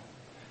geopenbaard worden.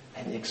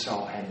 En ik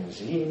zal hem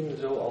zien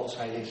zoals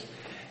hij is.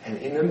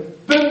 En in een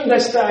punt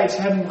destijds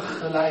hem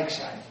gelijk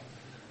zijn.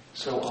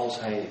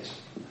 Zoals hij is.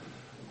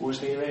 Hoe is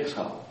het in je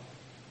weegschaal?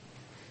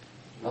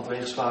 Wat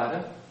weegt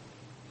zwaarder?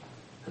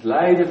 Het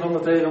lijden van de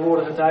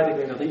tegenwoordige tijd. Ik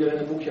denk dat iedereen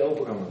een boekje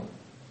open kan doen.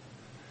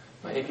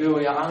 Maar ik wil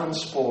je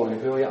aansporen.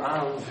 Ik wil je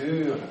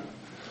aanvuren.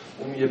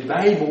 Om je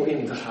Bijbel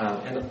in te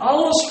gaan. En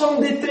alles van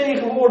dit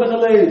tegenwoordige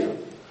leven.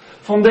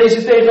 Van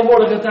deze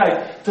tegenwoordige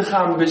tijd. Te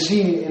gaan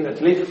bezien in het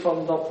licht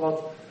van dat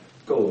wat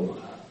komen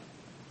gaat.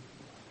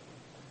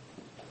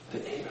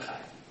 De eeuwigheid.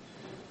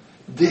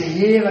 De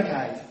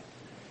heerlijkheid.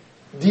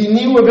 Die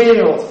nieuwe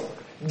wereld.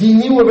 Die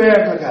nieuwe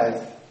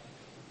werkelijkheid.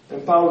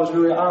 En Paulus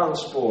wil je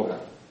aansporen.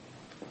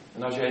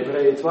 En als je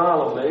Hebreeën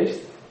 12 leest.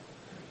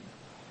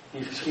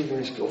 Die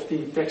geschiedenis, of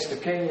die teksten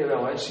ken je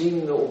wel. Hè?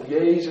 Ziende op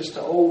Jezus,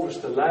 de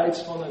overste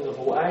leidsman en de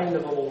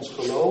voleinde van ons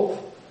geloof.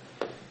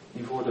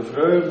 Die voor de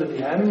vreugde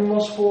die hem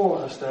was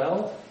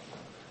voorgesteld.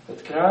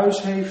 Het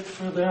kruis heeft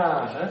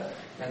verdragen.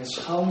 En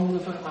schande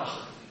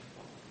veracht.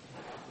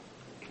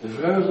 De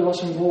vreugde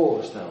was hem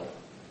voorgesteld.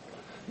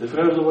 De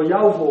vreugde wordt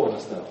jou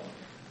voorgesteld.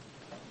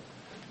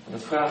 En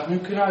dat vraagt nu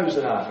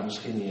kruisdragen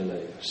misschien in je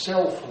leven.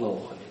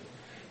 Zelfverloochening.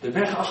 De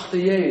weg achter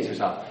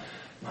Jezus aan.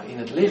 Maar in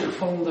het licht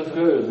van de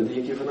vreugde die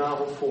ik je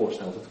vanavond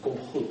voorstel. Het komt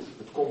goed.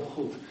 Het komt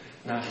goed.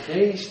 Naar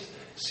geest,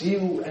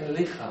 ziel en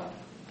lichaam.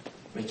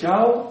 Met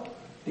jou,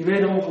 die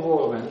wederom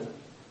geboren bent.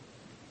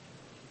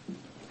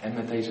 En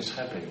met deze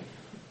schepping.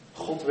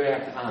 God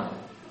werkt aan.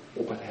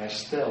 Op het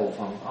herstel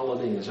van alle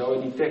dingen. Zou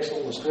je die tekst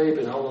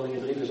onderstrepen in Handelingen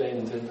 3 vers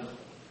 21?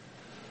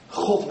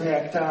 God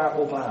werkt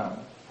daarop aan.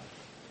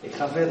 Ik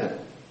ga verder.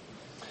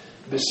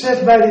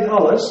 Besef bij dit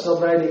alles dat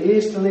wij de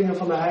eerstelingen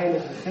van de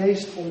Heilige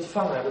Geest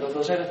ontvangen hebben. Dat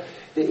wil zeggen,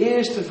 de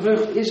eerste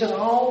vrucht is er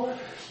al,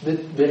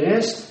 de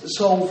rest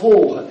zal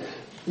volgen.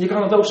 Je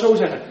kan het ook zo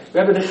zeggen. We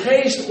hebben de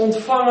Geest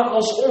ontvangen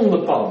als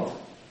onderpand.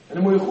 En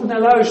daar moet je goed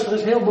naar luisteren, dat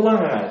is heel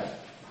belangrijk.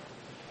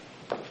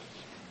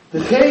 De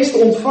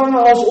Geest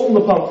ontvangen als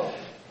onderpand.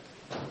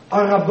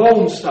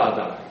 Araboon staat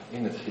daar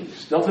in het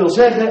Grieks. Dat wil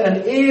zeggen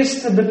een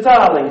eerste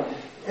betaling.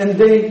 Een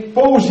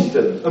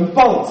depositum, een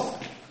pand.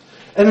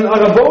 En een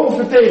araboon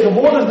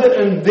vertegenwoordigde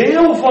een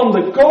deel van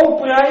de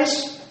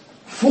koopprijs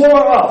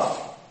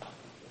vooraf.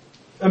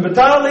 Een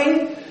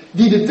betaling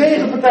die de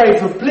tegenpartij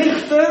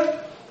verplichtte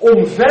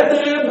om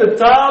verdere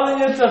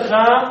betalingen te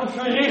gaan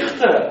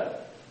verrichten.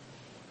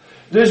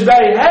 Dus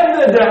wij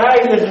hebben de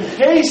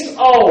Heilige Geest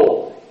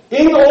al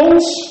in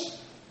ons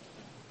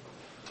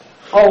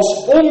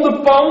als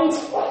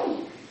onderpand,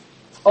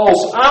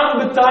 als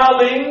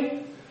aanbetaling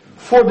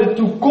voor de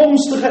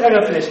toekomstige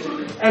erfenis.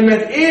 En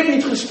met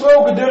eerbied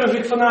gesproken durf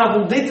ik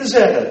vanavond dit te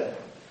zeggen.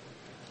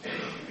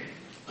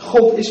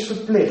 God is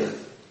verplicht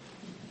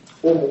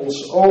om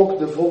ons ook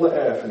de volle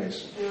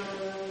erfenis,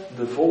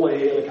 de volle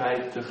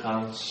heerlijkheid te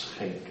gaan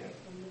schenken.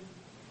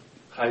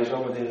 Ga je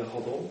zo met de Heere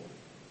God om?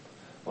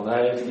 Want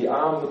hij heeft die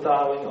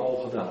aanbetaling al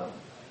gedaan.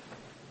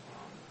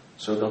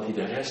 Zodat hij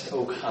de rest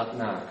ook gaat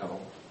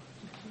nakomen.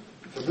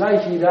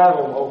 Verblijd je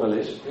daarom ook wel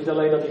eens. Niet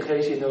alleen dat die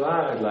geest je in de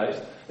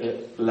waarheid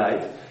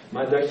leidt.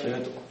 Maar dat je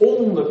het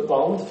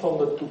onderpand van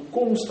de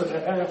toekomstige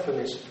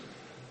erfenis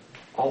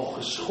al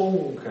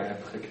geschonken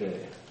hebt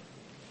gekregen.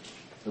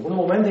 Er moet een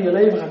moment in je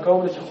leven gaan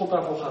komen dat je God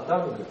daarvoor gaat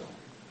danken.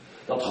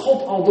 Dat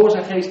God al door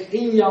zijn geest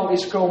in jou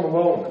is komen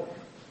wonen.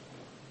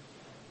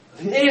 Dat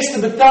hij een eerste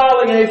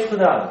betaling heeft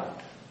gedaan.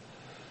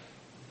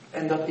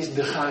 En dat is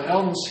de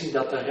garantie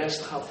dat de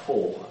rest gaat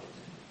volgen.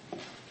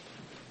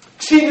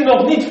 Ik zie er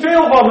nog niet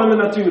veel van met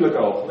mijn natuurlijke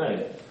oog,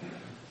 nee.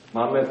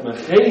 Maar met mijn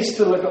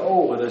geestelijke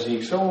ogen, daar zie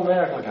ik zo'n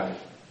werkelijkheid.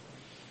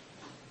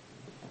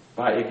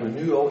 Waar ik me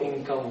nu al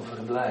in kan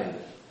verblijden.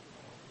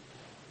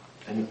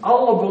 En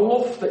alle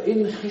beloften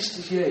in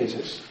Christus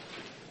Jezus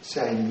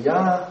zijn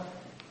ja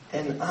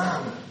en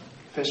amen.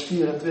 Vers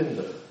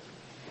 24.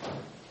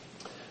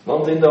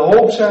 Want in de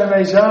hoop zijn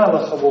wij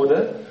zalig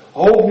geworden.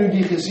 Hoop nu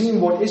die gezien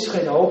wordt is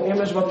geen hoop.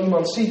 Immers wat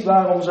iemand ziet,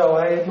 waarom zou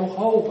hij het nog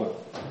hopen?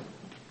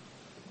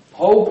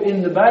 Hoop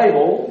in de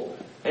Bijbel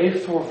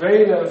heeft voor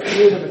velen een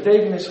verkeerde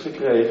betekenis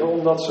gekregen,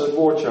 omdat ze het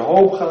woordje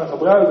hoop gaan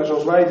gebruiken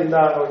zoals wij het in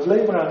dagelijks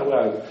leven gaan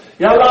gebruiken.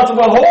 Ja, laten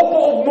we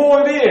hopen op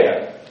mooi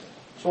weer.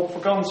 Als we op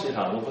vakantie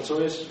gaan, of het zo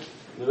is,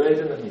 we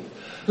weten het niet.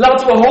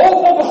 Laten we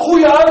hopen op een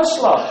goede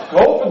uitslag. Ik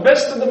hoop het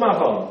beste er maar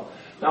van.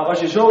 Nou, als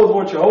je zo het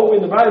woordje hoop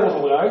in de Bijbel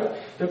gebruikt,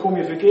 dan kom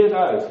je verkeerd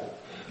uit.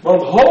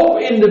 Want hoop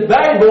in de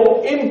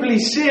Bijbel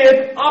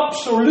impliceert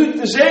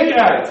absolute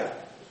zekerheid.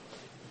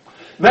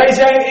 Wij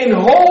zijn in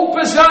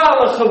hopen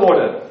zalig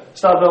geworden.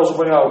 Staat wel eens op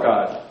een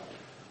rouwkaart.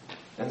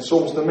 En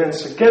soms de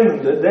mensen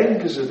kennende,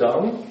 denken ze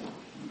dan,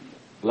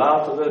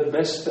 laten we het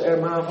beste er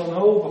maar van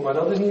hopen. Maar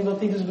dat is niet wat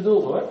Titus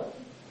bedoelt hoor.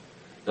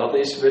 Dat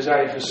is, we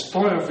zijn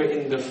gestorven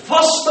in de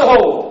vaste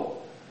hoop.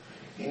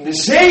 In de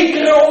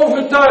zekere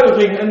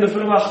overtuiging en de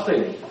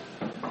verwachting.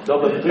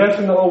 Dat het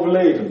betreffende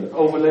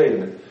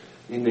overledene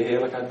in de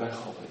heerlijkheid bij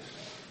God is.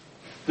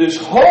 Dus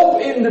hoop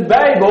in de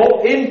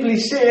Bijbel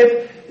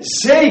impliceert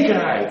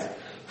zekerheid.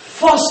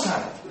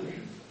 Vastheid.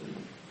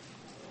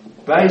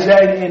 Wij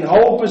zijn in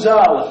hopen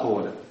zalig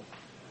geworden.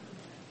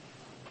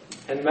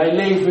 En wij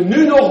leven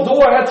nu nog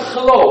door het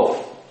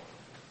geloof.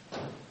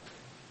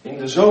 In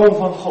de Zoon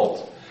van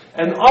God.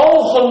 En al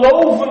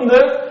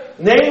gelovende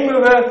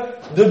nemen we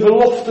de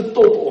belofte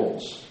tot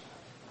ons.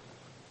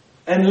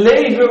 En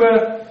leven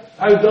we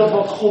uit dat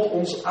wat God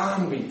ons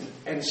aanbiedt.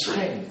 En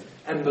schenkt.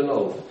 En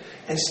belooft.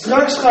 En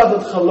straks gaat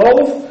het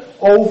geloof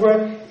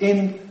over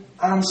in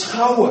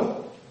aanschouwen.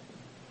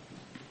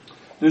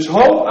 Dus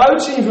hoop,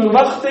 uitzien,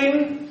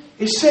 verwachting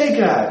is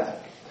zekerheid.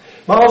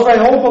 Maar als wij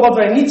hopen wat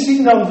wij niet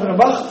zien, dan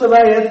verwachten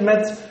wij het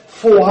met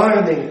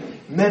volharding.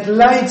 Met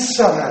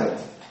lijdzaamheid.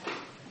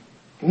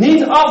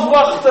 Niet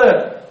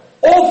afwachten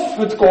of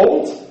het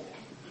komt,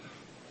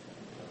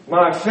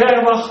 maar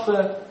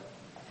verwachten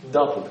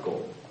dat het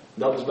komt.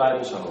 Dat is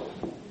Bijbelse hoop.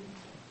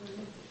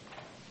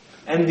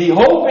 En die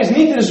hoop is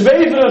niet een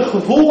zweverig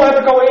gevoel, heb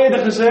ik al eerder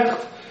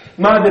gezegd.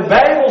 Maar de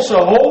Bijbelse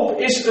hoop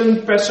is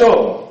een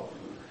persoon.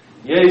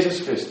 Jezus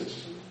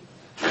Christus.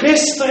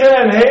 Gisteren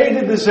en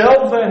heden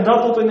dezelfde en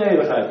dat tot in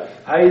eeuwigheid.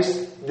 Hij is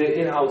de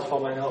inhoud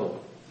van mijn hoop.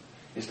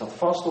 Is dat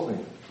vast of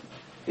niet?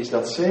 Is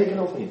dat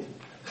zeker of niet?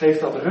 Geeft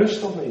dat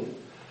rust of niet?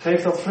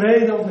 Geeft dat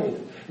vrede of niet?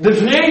 De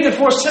vrede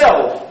voor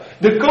zelf.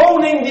 De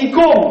koning die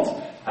komt.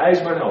 Hij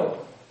is mijn hoop.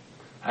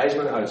 Hij is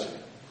mijn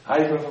uitzicht.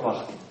 Hij is mijn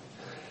verwachting.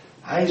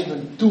 Hij is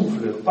mijn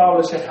toevlucht.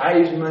 Paulus zegt, hij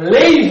is mijn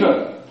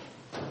leven.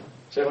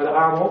 Zeggen we de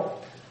amen op?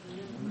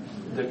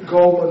 De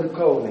komende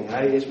koning.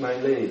 Hij is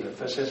mijn leven.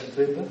 Vers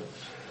 26.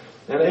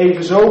 En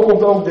evenzo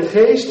komt ook de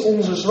geest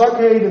onze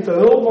zwakheden te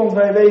hulp, want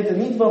wij weten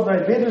niet wat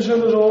wij bidden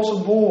zullen zoals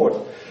het behoort.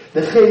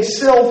 De geest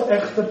zelf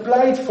echter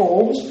pleit voor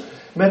ons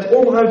met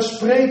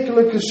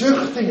onuitsprekelijke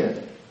zuchtingen.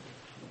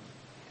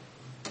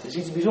 Dat is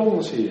iets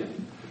bijzonders hier.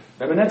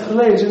 We hebben net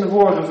gelezen in de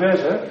vorige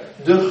verse.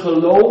 De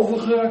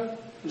gelovigen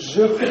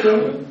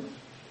zuchten.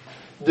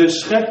 De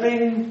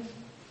schepping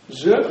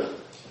zucht.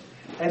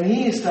 En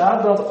hier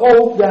staat dat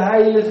ook de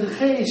Heilige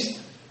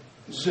Geest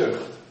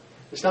zucht.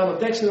 Er staat een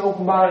tekst in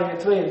Openbaringen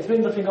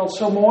 22, vind ik altijd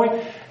zo mooi.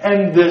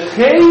 En de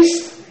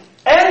geest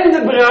en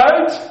de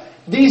bruid,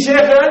 die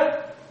zeggen,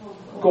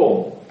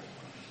 kom.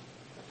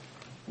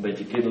 Een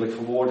beetje kinderlijk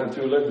verwoord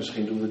natuurlijk.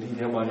 Misschien doen we het niet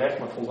helemaal recht,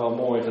 maar ik vond het wel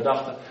een mooie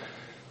gedachte.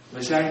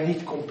 We zijn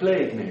niet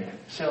compleet meer.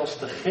 Zelfs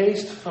de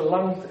geest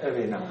verlangt er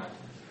weer naar.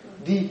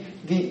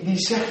 Die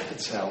zegt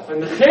het zelf. En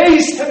de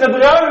geest en de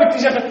bruid,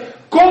 die zeggen,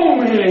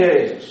 kom Heer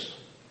Jezus.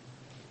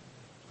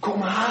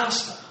 Kom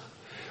haastig.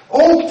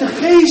 Ook de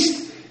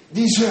geest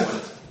die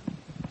zucht.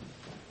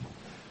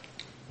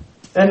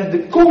 En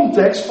de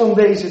context van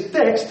deze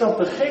tekst, dat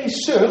de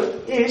geest zucht,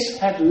 is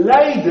het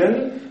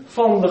lijden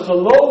van de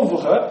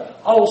gelovigen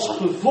als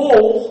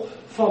gevolg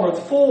van het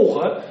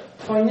volgen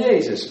van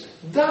Jezus.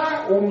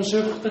 Daarom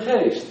zucht de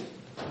geest.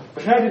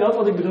 Begrijp je dat,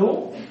 wat ik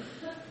bedoel?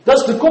 Dat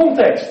is de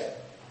context.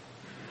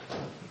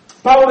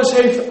 Paulus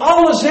heeft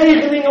alle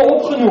zegeningen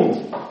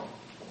opgenoemd.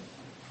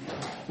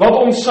 Wat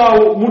ons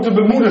zou moeten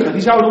bemoedigen.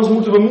 Die zouden ons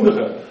moeten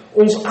bemoedigen.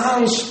 Ons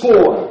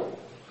aansporen.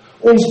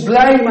 Ons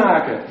blij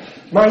maken.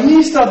 Maar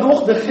hier staat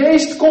nog, de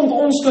geest komt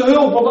ons te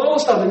hulp. Want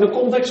alles staat in de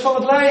context van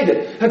het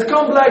lijden. Het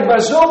kan blijkbaar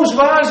zo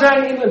zwaar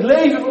zijn in het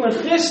leven van een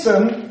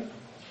christen,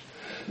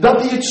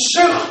 dat hij het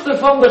zuchten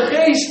van de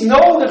geest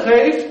nodig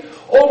heeft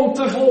om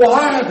te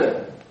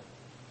volharden.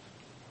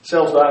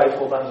 Zelfs daar heeft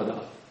God aan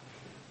gedacht.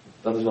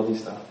 Dat is wat hier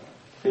staat.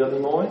 Vind je dat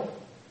niet mooi?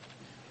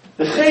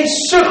 De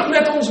geest zucht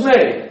met ons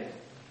mee.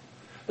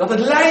 Dat het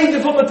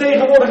lijden van de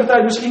tegenwoordige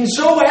tijd misschien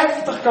zo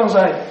heftig kan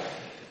zijn.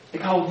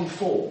 Ik hou het niet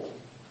vol.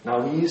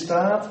 Nou, hier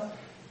staat,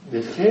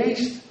 de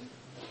geest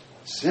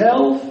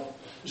zelf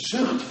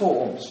zucht voor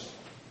ons.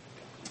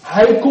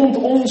 Hij komt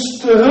ons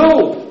te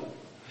hulp.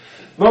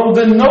 Want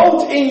de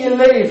nood in je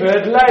leven,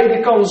 het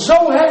lijden kan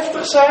zo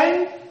heftig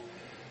zijn.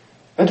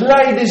 Het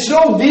lijden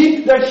zo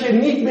diep dat je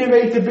niet meer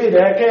weet te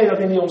bidden. Herken je dat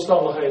in die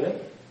omstandigheden?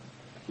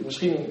 Je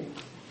misschien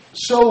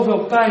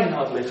zoveel pijn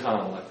had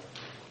lichamelijk.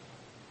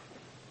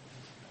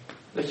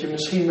 Dat je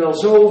misschien wel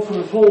zo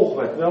vervolgd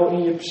werd. Wel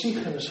in je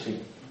psyche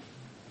misschien.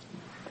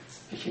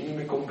 Dat je niet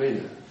meer kon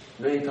bidden.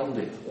 Weet dan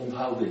dit.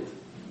 Onthoud dit.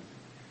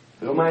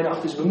 Romeinen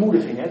 8 is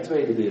bemoediging, het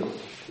tweede deel.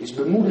 Is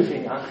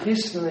bemoediging aan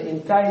christenen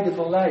in tijden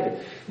van lijden.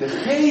 De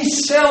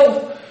geest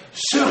zelf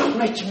zucht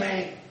met je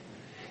mee.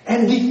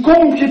 En die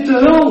komt je te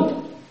hulp.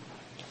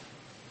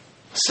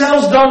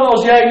 Zelfs dan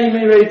als jij niet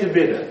meer weet te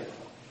bidden.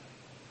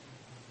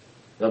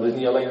 Dat is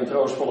niet alleen een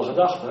troostvolle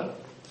gedachte.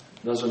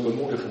 Dat is een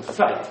bemoedigend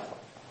feit.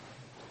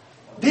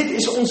 Dit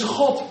is onze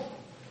God.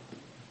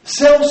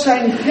 Zelfs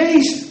zijn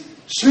geest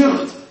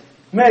zucht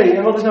mee.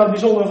 En wat is nou het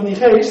bijzondere van die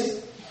geest?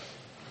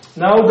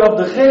 Nou, dat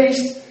de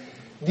geest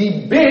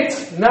die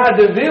bidt naar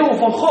de wil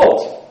van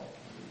God.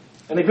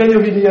 En ik weet niet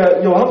of je de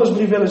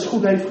Johannesbrief wel eens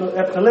goed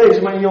hebt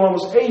gelezen, maar in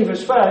Johannes 1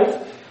 vers 5,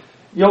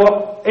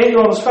 1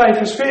 Johannes 5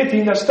 vers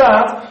 14, daar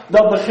staat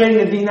dat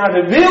degene die naar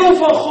de wil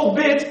van God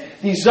bidt,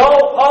 die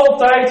zal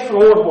altijd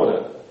verhoord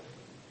worden.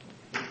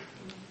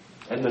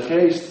 En de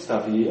geest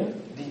staat hier,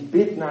 die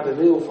bidt naar de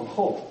wil van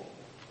God.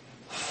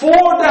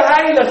 Voor de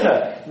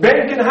heilige.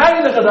 Ben ik een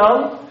heilige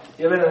dan?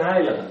 Je bent een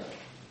heilige.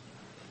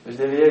 Dus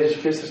de Heer Jezus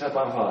Christus hebt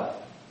aanvaard.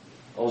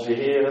 Als je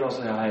Heer en als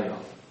je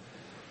heiland.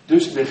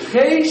 Dus de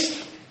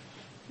geest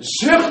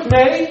zucht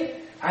mee.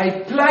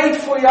 Hij pleit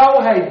voor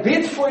jou. Hij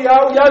bidt voor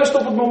jou. Juist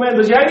op het moment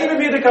dat jij niet meer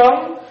bidden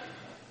kan.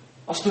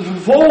 Als de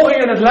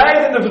vervolging en het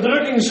lijden en de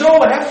verdrukking zo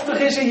heftig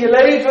is in je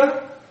leven.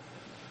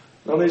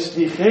 Dan is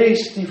die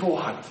geest die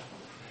volhardt.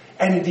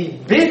 En die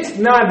bidt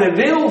naar de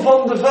wil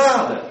van de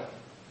Vader.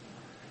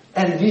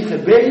 En die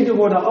gebeden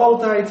worden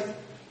altijd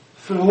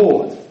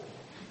verhoord.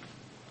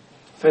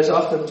 Vers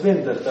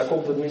 28, daar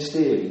komt het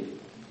mysterie.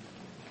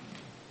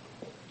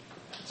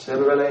 Ze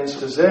hebben wel eens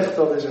gezegd,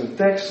 dat is een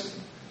tekst,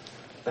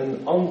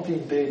 een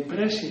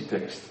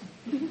antidepressietekst.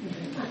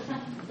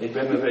 Ik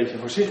ben er een beetje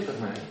voorzichtig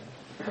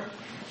mee.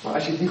 Maar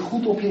als je die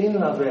goed op je in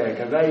laat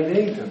werken, wij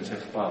weten,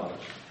 zegt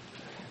Paulus.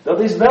 Dat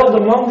is wel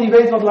de man die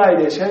weet wat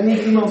lijden is. Hè?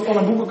 Niet iemand van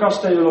een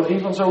boekenkasttheologie,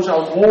 van zo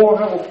zou het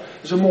horen, of dat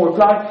is een mooi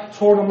plaatje. Het is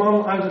gewoon een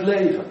man uit het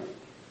leven.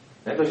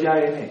 Net als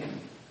jij en ik.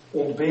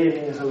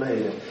 Ontberingen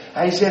geleden.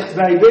 Hij zegt,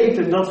 wij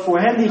weten dat voor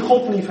hen die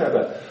God lief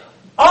hebben,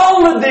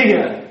 alle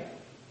dingen,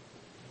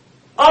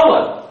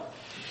 alle,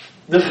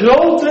 de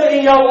grote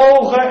in jouw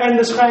ogen en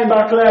de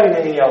schijnbaar kleine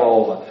in jouw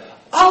ogen,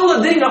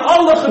 alle dingen,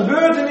 alle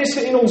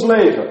gebeurtenissen in ons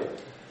leven,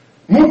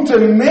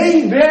 moeten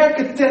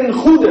meewerken ten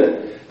goede.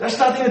 Daar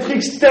staat in het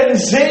Grieks ten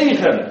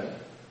zegen.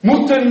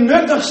 Moeten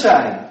nuttig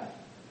zijn.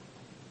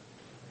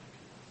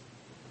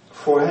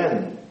 Voor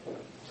hen.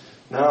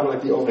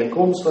 Namelijk die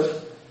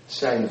overeenkomstig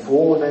zijn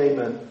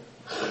voornemen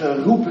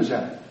geroepen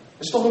zijn. Dat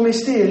is toch een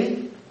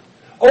mysterie?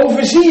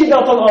 Overzie je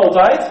dat dan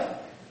altijd?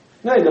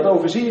 Nee, dat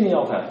overzie je niet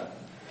altijd.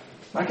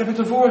 Maar ik heb het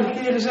de vorige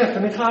keer gezegd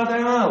en ik ga het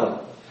herhalen.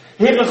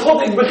 Heere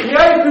God, ik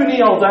begrijp u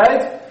niet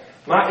altijd,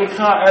 maar ik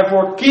ga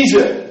ervoor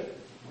kiezen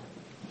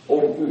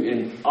om u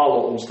in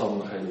alle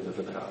omstandigheden te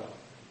vertrouwen.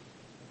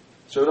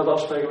 Zullen we dat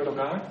afspreken met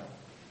elkaar?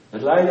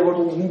 Het lijden wordt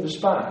ons niet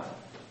bespaard.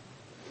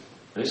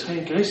 Er is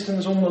geen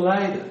christen zonder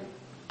lijden.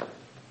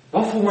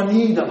 Wat voor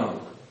manier dan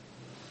ook.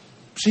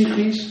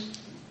 Psychisch,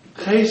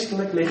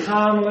 geestelijk,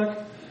 lichamelijk.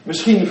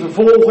 Misschien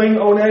vervolging,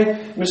 oh nee,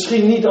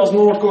 misschien niet als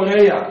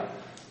Noord-Korea.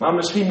 Maar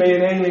misschien ben je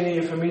een eenling in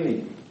je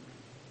familie.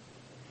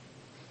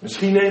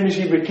 Misschien nemen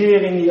ze je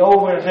bekering niet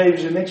over en geven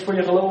ze niks voor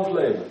je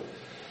geloofsleven.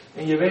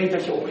 En je weet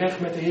dat je oprecht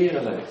met de Heer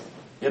leeft.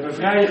 Je hebt een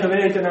vrij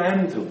geweten naar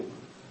hem toe.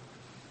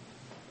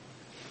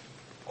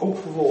 Ook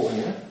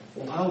vervolging, hè?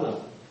 Onthoud dat.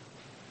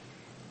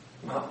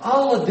 Maar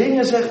alle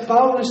dingen, zegt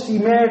Paulus,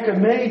 die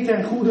merken mee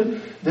ten goede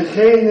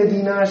degene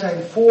die naar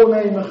zijn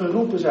voornemen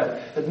geroepen zijn.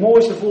 Het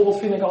mooiste voorbeeld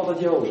vind ik altijd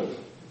Jozef.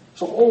 Dat is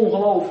toch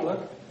ongelooflijk?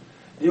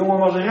 Die jongen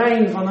was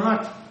rein van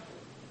hart.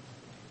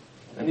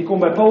 En die komt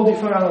bij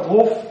Potifar aan het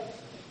hof.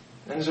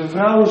 En zijn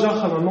vrouw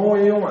zag hem, een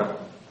mooie jongen.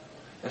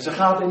 En ze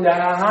gaat in de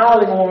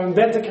herhaling om hem in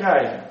bed te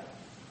krijgen.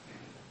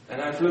 En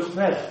hij vlucht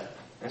weg.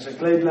 En zijn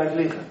kleed blijft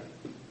liggen.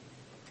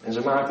 En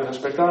ze maakt er een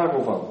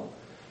spektakel van.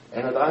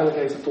 En uiteindelijk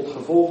heeft het tot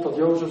gevolg dat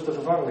Jozef de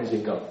gevangenis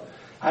in kan.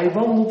 Hij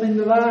wandelt in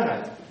de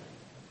waarheid.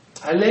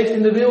 Hij leeft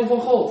in de wil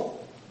van God.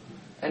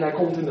 En hij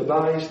komt in de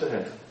baaiers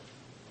terecht.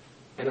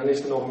 En dan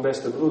is er nog een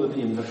beste broeder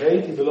die hem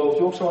vergeet. Die belooft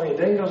je ook zo aan je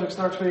denken als ik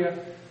straks weer...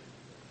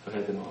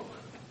 Vergeet hem ook.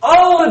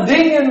 Alle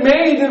dingen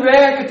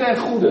medewerken ten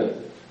goede.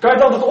 Kan je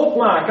het altijd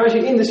opmaken als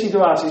je in de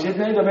situatie zit?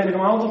 Nee, dan weet ik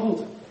hem altijd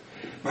goed.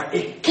 Maar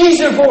ik kies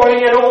ervoor,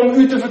 Heer, om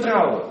u te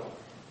vertrouwen.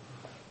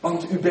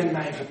 Want u bent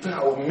mijn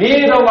vertrouwen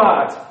meer dan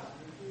waard.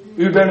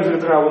 U bent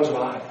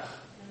vertrouwenswaardig.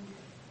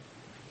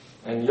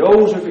 En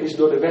Jozef is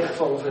door de weg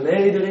van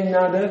vernedering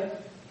naar de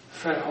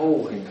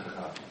verhoging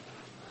gegaan.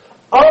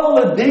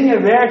 Alle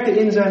dingen werkten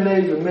in zijn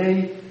leven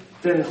mee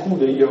ten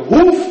goede. Je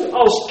hoeft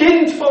als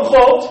kind van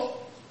God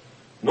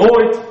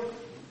nooit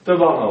te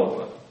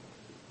wanhopen.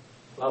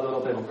 Laten we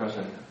dat tegen elkaar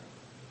zeggen.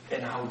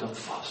 En houd dat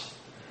vast.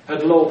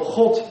 Het loopt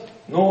God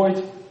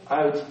nooit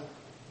uit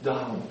de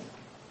hand.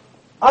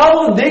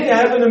 Alle dingen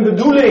hebben een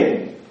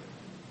bedoeling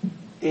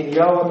in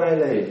jou en mijn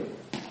leven.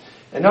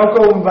 En nou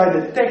komen we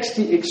bij de tekst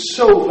die ik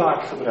zo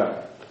vaak gebruik.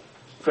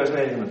 Vers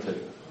 29.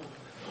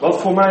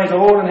 Wat voor mij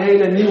gewoon een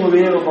hele nieuwe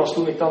wereld was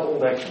toen ik dat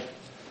ontdekte.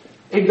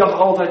 Ik dacht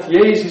altijd,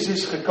 Jezus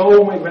is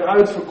gekomen, ik ben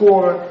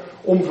uitverkoren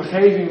om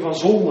vergeving van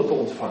zonde te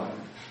ontvangen.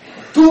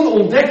 Toen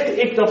ontdekte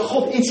ik dat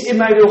God iets in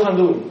mij wil gaan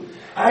doen.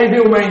 Hij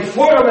wil mij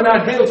vormen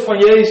naar het beeld van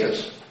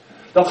Jezus.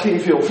 Dat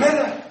ging veel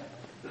verder.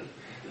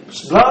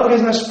 Dus blader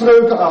eens naar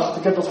Spreuken 8.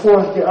 Ik heb dat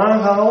vorige keer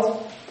aangehaald.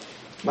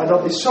 Maar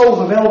dat is zo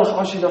geweldig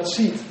als je dat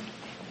ziet.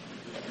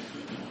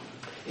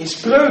 In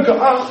Spreuken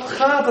 8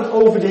 gaat het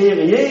over de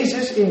Heer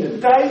Jezus in de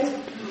tijd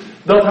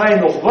dat hij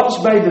nog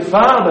was bij de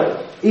Vader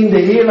in de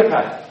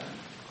heerlijkheid.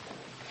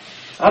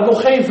 Hij had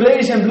nog geen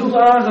vlees en bloed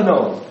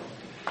aangenomen.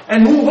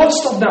 En hoe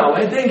was dat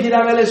nou? Denk je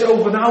daar wel eens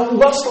over na? Hoe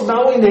was dat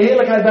nou in de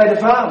heerlijkheid bij de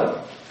Vader?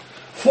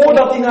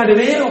 Voordat hij naar de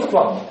wereld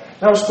kwam.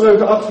 Nou,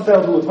 Spreuken 8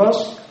 vertelt hoe het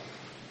was.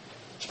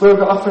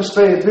 Spreuken 8 vers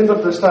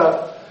 22, daar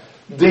staat: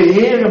 de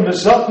Heere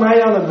bezat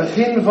mij aan het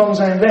begin van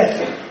zijn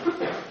weg.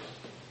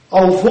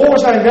 Al voor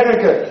zijn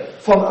werken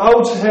van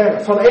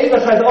oudsher, van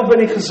eeuwigheid af ben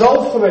ik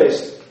gezalfd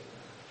geweest.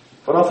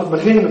 Vanaf het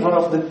begin,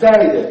 vanaf de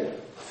tijden,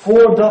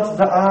 voordat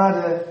de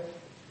aarde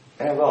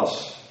er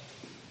was.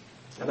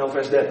 En dan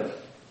vers 30.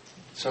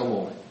 Zo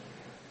mooi.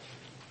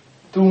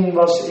 Toen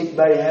was ik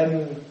bij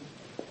hem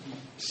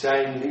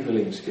zijn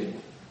lievelingskind.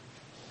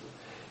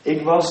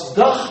 Ik was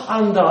dag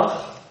aan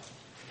dag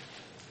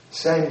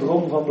zijn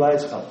bron van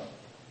blijdschap.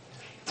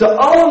 Te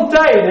allen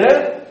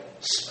tijden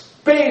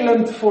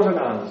spelend voor zijn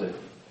aangezicht.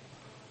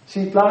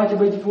 Zie je het plaatje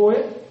een beetje voor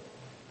je?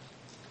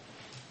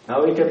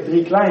 Nou, ik heb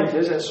 3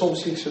 kleintjes en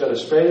soms zie ik ze wel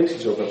eens spelen. Ik zie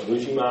ze ook wel eens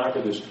ruzie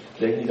maken, dus ik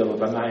denk niet dat het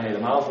bij mij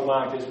helemaal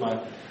volmaakt is. Maar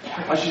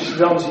als je ze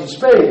dan ziet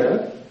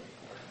spelen,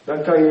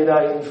 dan kan je je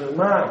daarin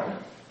vermaken.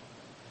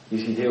 Je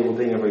ziet heel veel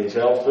dingen van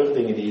jezelf terug,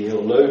 dingen die je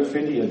heel leuk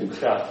vindt, die je natuurlijk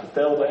graag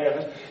vertelt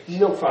ergens. Je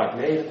ziet ook vaak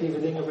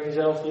negatieve dingen van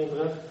jezelf erin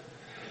terug.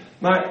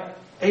 Maar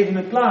even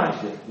het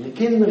plaatje. Je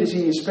kinderen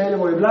zie je spelen,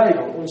 word je blij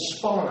van.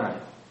 Ontspannenheid.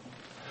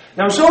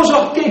 Nou,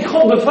 zo keek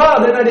God de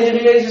Vader naar de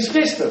Heer Jezus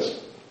Christus.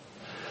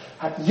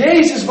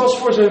 Jezus was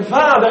voor zijn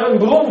vader een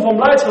bron van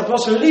blijdschap. Het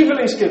was zijn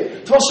lievelingskind.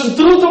 Het was zijn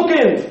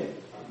troetelkind.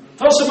 Het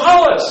was hem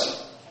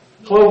alles.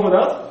 Geloven we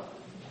dat?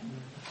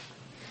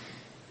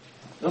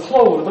 Dat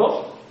geloven we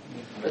toch?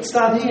 Het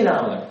staat hier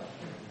namelijk.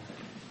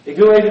 Ik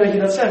wil even dat je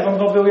dat zegt, want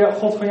wat wil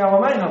God van jou en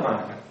mij gaan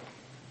maken?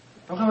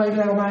 Dan gaan we even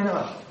naar Romeinen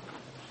 8.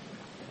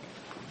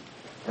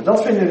 En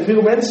dat vinden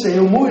veel mensen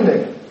heel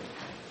moeilijk.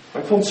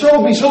 Maar ik vond het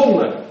zo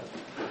bijzonder.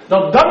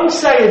 Dat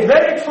dankzij het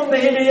werk van de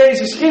Heer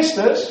Jezus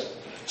Christus,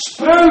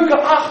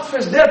 Spreuken 8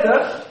 vers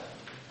 30,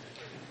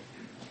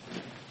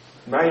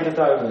 mijn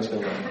getuigenis kan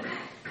zijn.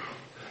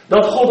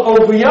 Dat God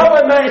over jou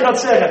en mij gaat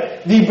zeggen,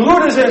 die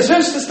broeders en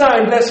zusters daar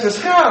in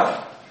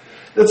Blesgesgraaf,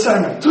 dat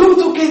zijn mijn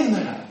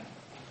troetelkinderen.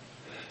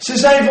 Ze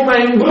zijn voor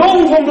mij een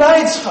bron van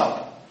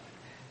blijdschap.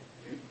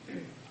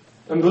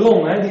 Een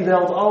bron, die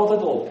welt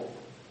altijd op.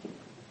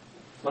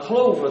 Maar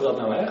geloven we dat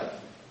nou echt?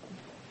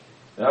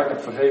 Ja, ik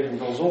heb vergeving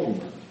van zonde.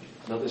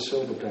 Dat is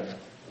zo beperkt.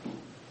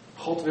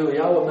 God wil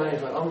jou en mij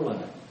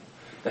veranderen.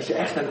 Dat je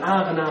echt een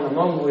aangename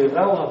man voor je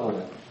vrouw gaat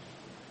worden.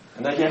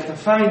 En dat je echt een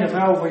fijne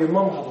vrouw voor je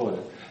man gaat worden.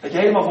 Dat je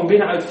helemaal van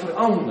binnenuit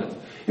verandert.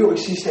 Joh, ik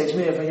zie steeds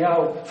meer van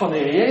jou, van de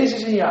Heer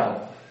Jezus in jou.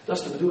 Dat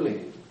is de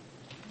bedoeling.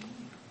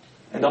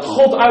 En dat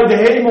God uit de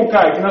hemel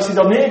kijkt. En als hij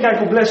dan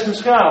neerkijkt op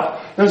Bleskus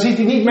Graaf, dan ziet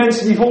hij niet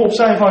mensen die volop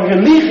zijn van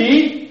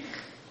religie.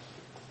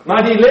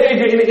 Maar die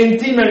leven in een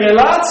intieme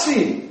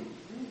relatie.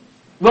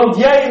 Want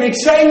jij en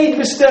ik zijn niet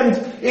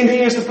bestemd in de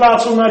eerste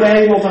plaats om naar de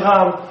hemel te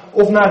gaan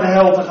of naar de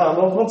hel te gaan.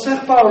 Wat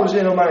zegt Paulus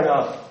in Romeinen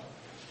 8,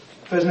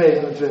 vers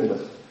 29?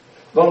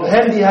 Want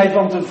hem die hij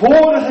van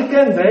tevoren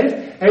gekend heeft,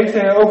 heeft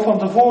hij ook van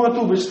tevoren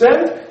toe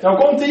bestemd. Nou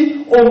komt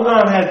hij, om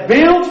aan het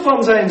beeld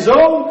van zijn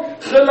zoon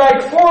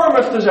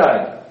gelijkvormig te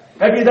zijn.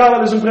 Heb je daar wel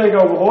eens een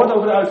preek over gehoord,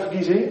 over de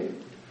uitverkiezing?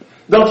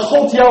 Dat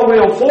God jou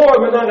wil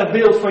vormen naar het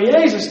beeld van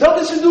Jezus, dat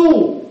is het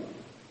doel.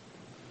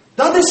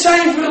 Dat is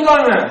zijn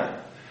verlangen.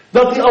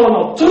 Dat hij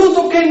allemaal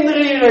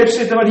troetelkinderen hier heeft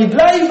zitten waar hij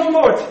blij van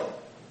wordt.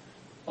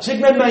 Als ik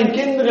met mijn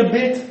kinderen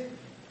bid,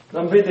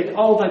 dan bid ik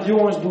altijd,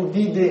 jongens, doe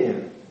die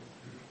dingen.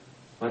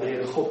 Waar de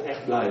Heere God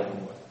echt blij van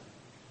wordt.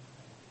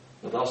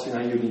 Dat als hij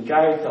naar jullie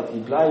kijkt, dat hij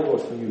blij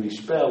wordt van jullie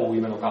spel, hoe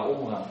je met elkaar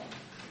omgaat.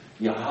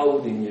 Je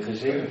houding, je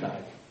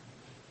gezindheid.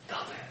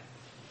 Dat hè.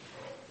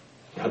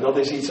 Ja, dat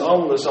is iets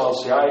anders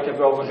als, ja, ik heb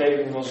wel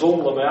vergeving van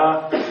zonde, maar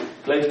ja,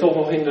 ik leef toch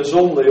nog in de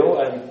zonde,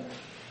 joh. En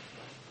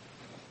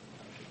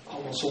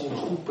allemaal zonde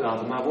goed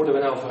praten, maar worden we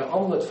nou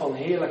veranderd van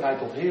heerlijkheid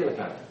tot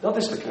heerlijkheid? Dat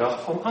is de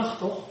kracht van 8,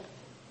 toch?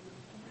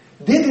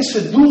 Dit is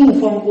het doel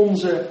van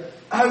onze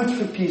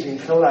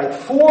uitverkiezing,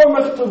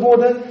 gelijkvormig te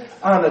worden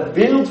aan het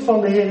beeld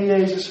van de Heer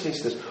Jezus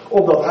Christus.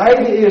 Opdat hij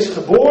de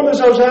eerstgeborene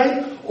zou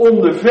zijn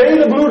onder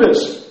vele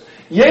broeders.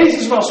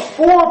 Jezus was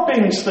voor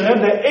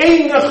Pinksteren de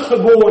enige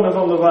geborene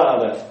van de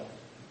Vader.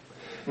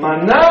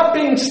 Maar na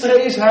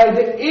Pinksteren is hij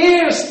de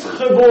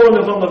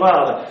eerstgeborene van de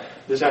Vader.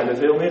 Er zijn er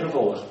veel meer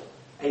gevolgd.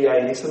 En jij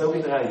en ik staan ook in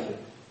het rijtje.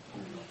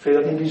 Vind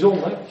je dat niet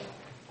bijzonder?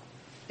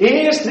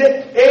 Eerst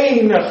de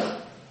enige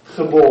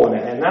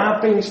geborene. En na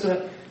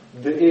Pinksteren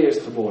de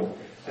eerstgeborene.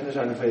 En er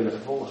zijn er vele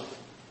gevolgd.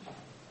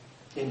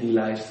 In die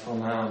lijst van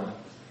namen.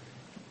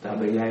 Daar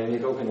ben jij en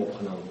ik ook in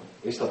opgenomen.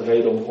 Is dat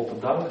reden om God te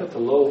danken, te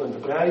loven en te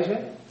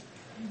prijzen?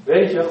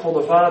 Weet je, God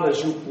de Vader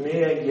zoekt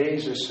meer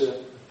Jezusen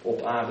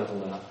op aarde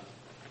vandaag.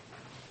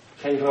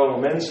 Geen vrome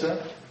mensen.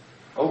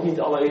 Ook niet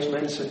allereerst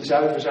mensen die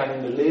zuiver zijn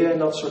in de leer en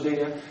dat soort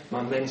dingen.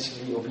 Maar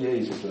mensen die op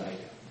Jezus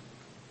lijken.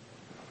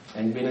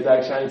 En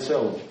binnendijk zei het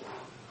zo.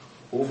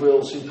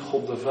 Hoeveel ziet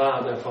God de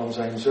Vader van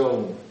zijn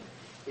Zoon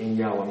in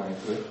jou en mij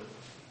terug?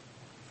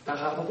 Daar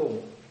gaat het om.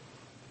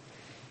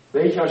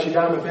 Weet je, als je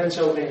daar met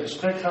mensen over in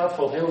gesprek gaat,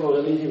 valt heel veel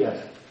religie weg.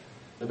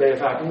 Dan ben je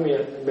vaak niet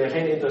meer, ben je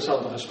geen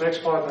interessante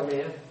gesprekspartner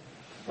meer.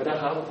 Maar daar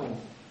gaat het om.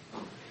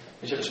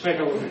 Als je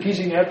gesprek over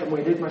verkiezingen hebt, dan moet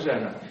je dit maar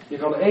zeggen. Je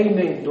kan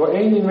door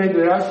één ding weten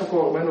dat je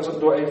uitverkoren bent, dat is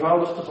door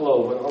eenvoudig te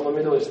geloven. Een ander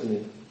middel is er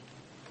niet.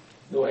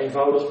 Door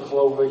eenvoudig te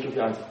geloven weet je of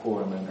je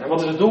uitverkoren bent. En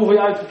wat is het doel van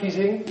je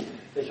uitverkiezing?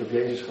 Dat je op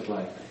Jezus gaat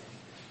lijken.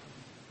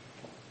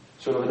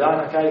 Zullen we daar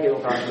naar kijken in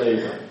elkaars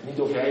leven?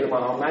 Niet of je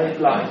helemaal aan mijn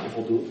plaatje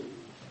voldoet.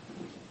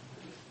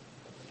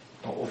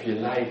 Maar of je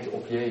lijkt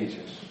op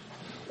Jezus.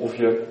 Of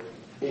je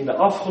in de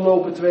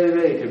afgelopen 2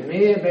 weken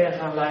meer bent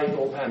gaan lijken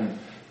op hem.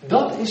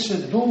 Dat is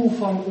het doel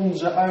van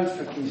onze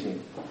uitverkiezing.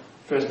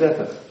 Vers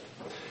 30.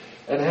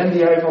 En hen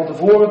die hij van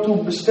tevoren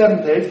toe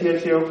bestemd heeft, die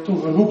heeft hij ook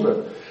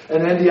toegeroepen.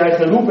 En hen die hij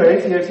geroepen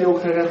heeft, die heeft hij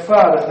ook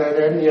gerechtvaardigd.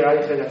 En hen die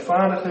hij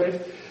gerechtvaardigd heeft,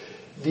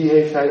 die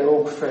heeft hij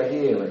ook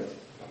verheerlijkt.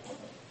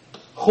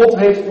 God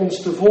heeft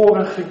ons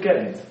tevoren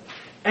gekend.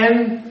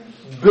 En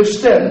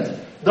bestemd.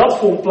 Dat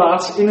vond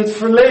plaats in het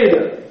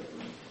verleden. Het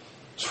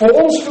is voor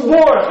ons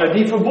verborgen.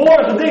 Die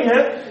verborgen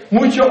dingen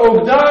moet je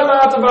ook daar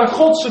laten waar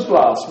God ze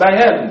plaatst. Bij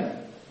hem.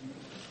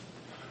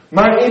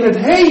 Maar in het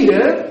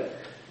heden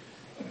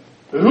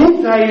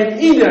roept hij het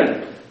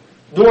ieder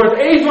door het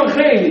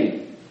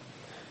evangelie.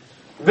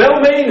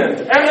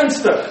 Welmenend,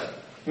 ernstig.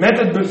 Met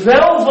het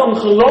bevel van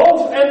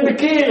geloof en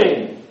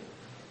bekering.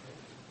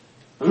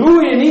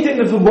 Roer je niet in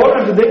de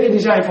verborgen dingen, die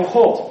zijn voor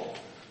God.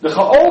 De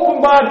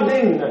geopenbaarde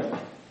dingen,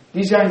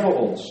 die zijn voor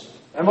ons.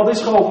 En wat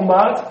is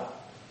geopenbaard?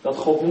 Dat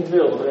God niet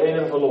wil dat er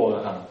één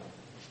verloren gaat.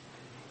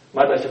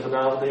 Maar dat je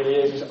vanavond de Heer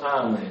Jezus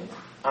aanneemt,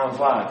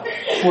 aanvaardt.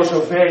 Voor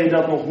zover je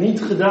dat nog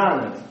niet gedaan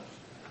hebt.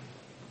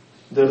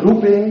 De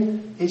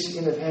roeping is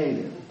in het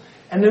heden.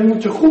 En dan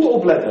moet je goed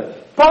opletten.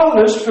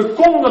 Paulus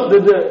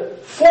verkondigde de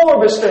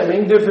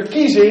voorbestemming, de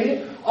verkiezing,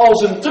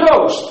 als een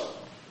troost.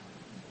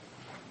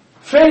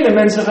 Vele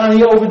mensen gaan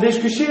hierover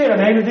discussiëren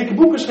en hele dikke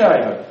boeken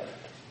schrijven.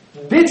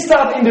 Dit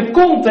staat in de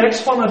context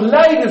van het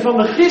lijden van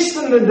de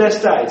christenen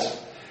destijds.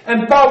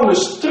 En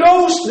Paulus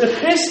troost de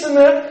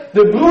christenen,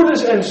 de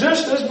broeders en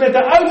zusters met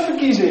de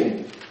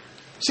uitverkiezing.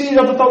 Zie je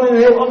dat het dan in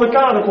een heel ander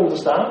kader komt te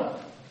staan?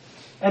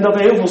 En dat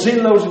er heel veel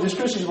zinloze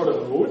discussies worden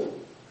gevoerd?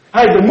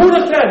 Hij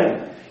bemoedigt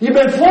hen. Je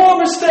bent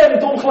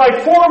voorbestemd om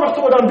gelijkvormig te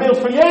worden aan het beeld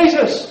van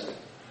Jezus.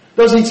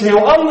 Dat is iets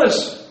heel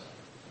anders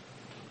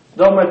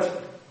dan met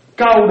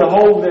koude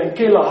hoofden en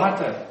kille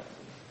harten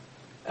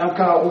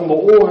elkaar om de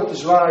oren te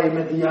zwaaien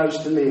met de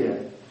juiste leer.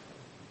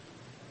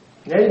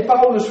 Nee,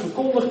 Paulus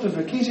verkondigt de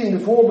verkiezing,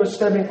 de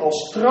voorbestemming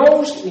als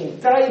troost in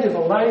tijden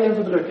van lijden en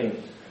verdrukking.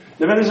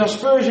 Er werd eens aan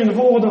Spurgeon de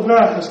volgende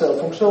vraag gesteld.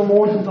 Vond ik zo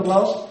mooi toen ik dat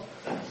las.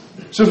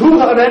 Ze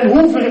vroegen aan hem,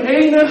 hoe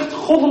verenigt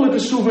goddelijke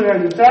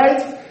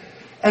soevereiniteit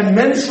en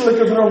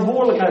menselijke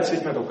verantwoordelijkheid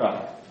zich met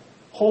elkaar?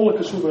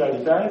 Goddelijke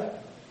soevereiniteit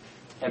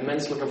en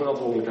menselijke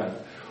verantwoordelijkheid.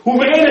 Hoe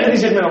verenigen die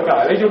zich met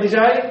elkaar? Weet je wat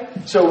hij zei?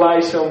 Zo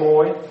wijs, zo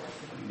mooi.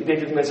 Ik denk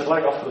dat die mensen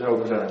gelijk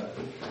afgedrogen zijn.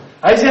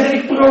 Hij zegt,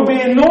 ik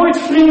probeer nooit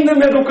vrienden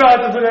met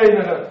elkaar te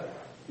verenigen.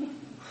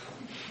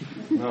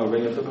 Nou, ik weet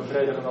niet of dat een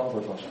bevredigend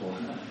antwoord was voor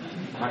hem.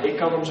 Maar ik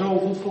kan hem zo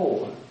goed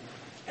volgen.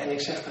 En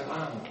ik zeg er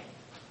aan.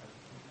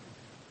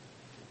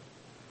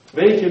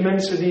 Weet je,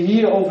 mensen die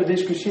hierover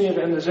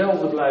discussiëren en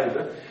dezelfde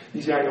blijven,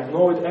 die zijn nog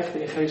nooit echt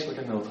in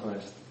geestelijke nood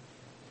geweest.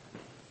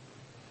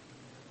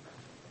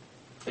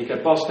 Ik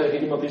heb pas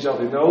tegen iemand die zat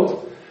in nood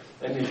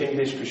en die ging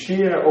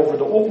discussiëren over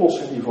de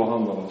oplossing die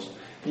voorhanden was.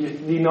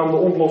 Die nam de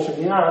oplossing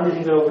niet aan, die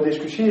ging erover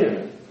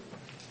discussiëren.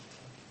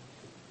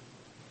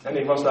 En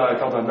ik had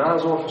daar een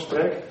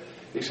nazorggesprek.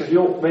 Ik zeg,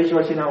 joh, weet je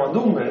wat je nou aan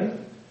het doen bent?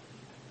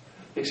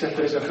 Ik zeg,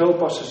 er is een groot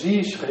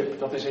passagiersschip,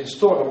 dat is in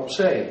storm op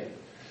zee.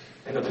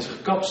 En dat is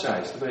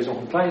gekapseist. Er is nog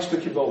een klein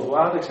stukje boven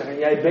water. Ik zeg, en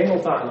jij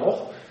bengelt daar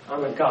nog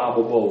aan een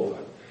kabel boven.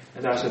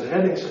 En daar is het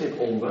reddingsschip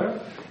onder.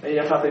 En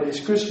jij gaat in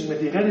discussie met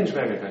die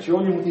reddingswerkers.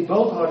 Joh, je moet die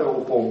boot harder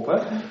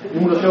oppompen. Je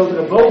moet een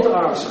grotere boot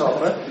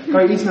aanschaffen.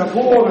 Kan je iets naar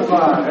voren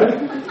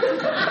varen?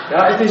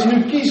 Ja, het is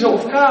nu kiezen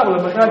of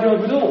kabelen. Begrijp je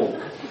wat ik bedoel?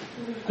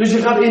 Dus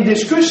je gaat in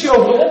discussie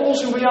over de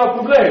oplossing van jouw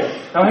probleem.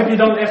 Nou, heb je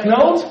dan echt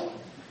nood?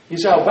 Je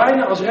zou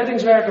bijna als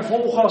reddingswerker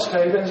vol gas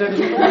geven en zeggen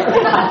ze...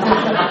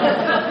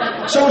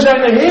 Zo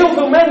zijn er heel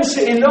veel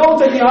mensen in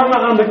nood en die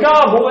hangen aan de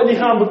kabel en die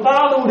gaan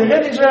bepalen hoe de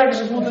reddingswerkers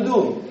het moeten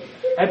doen.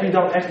 Heb je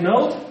dan echt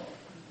nood?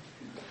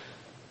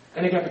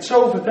 En ik heb het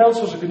zo verteld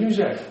zoals ik het nu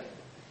zeg.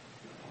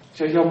 Ik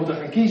zeg, jij moet er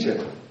gaan kiezen.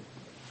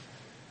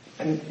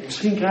 En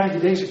misschien krijg je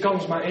deze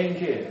kans maar 1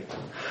 keer.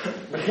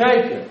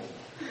 Begrijp je?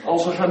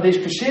 Als we gaan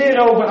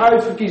discussiëren over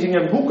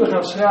uitverkiezingen en boeken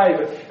gaan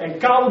schrijven en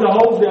koude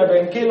hoofden hebben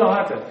en kille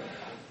harten.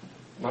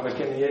 Maar we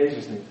kennen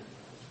Jezus niet.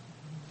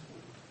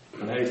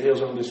 Dan heeft heel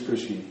zo'n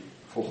discussie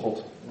voor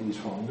God, die is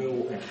van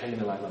nul en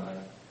geen waarde.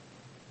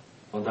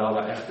 Want daar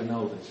waar echte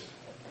nood is,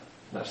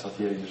 daar staat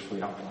Jezus voor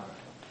jou klaar.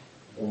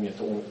 Om je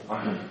te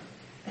omarmen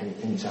en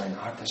in zijn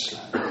hart te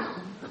sluiten.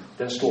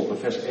 Ten slotte,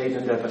 vers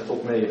 31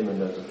 tot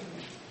 39.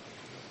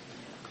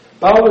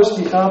 Paulus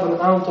die gaat een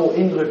aantal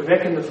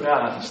indrukwekkende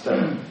vragen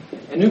stellen.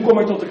 En nu kom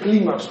ik tot de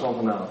climax van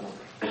vanavond.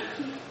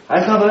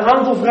 Hij gaat een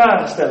aantal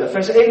vragen stellen.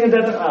 Vers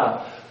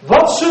 31a.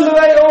 Wat zullen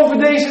wij over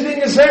deze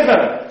dingen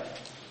zeggen?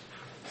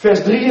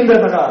 Vers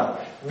 33a.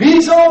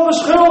 Wie zal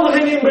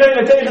beschuldiging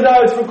inbrengen tegen de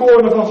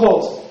uitverkorenen van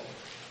God?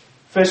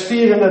 Vers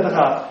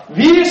 34a.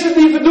 Wie is het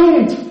die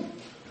verdoemt?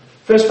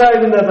 Vers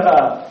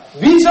 35a.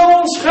 Wie zal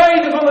ons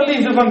scheiden van de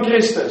liefde van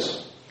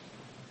Christus?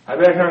 Hij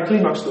werkt naar een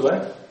climax toe, hè?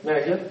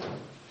 Merk je?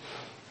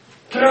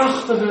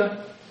 Krachtige,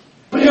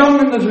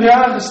 prangende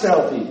vragen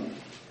stelt hij.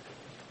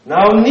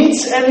 Nou,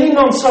 niets en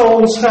niemand zal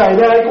ons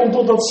scheiden. Hij komt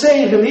tot dat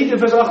zegenlied in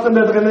vers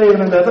 38 en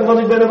 39. Want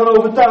ik ben ervan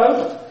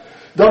overtuigd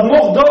dat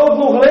nog dood,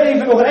 nog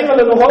leven, nog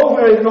engelen, nog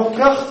overheden, nog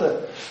krachten,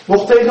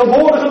 nog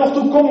tegenwoordige, nog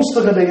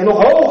toekomstige dingen,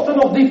 nog hoogte,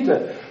 nog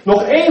diepte,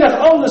 nog enig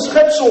ander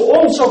schepsel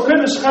ons zal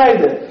kunnen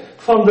scheiden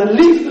van de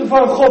liefde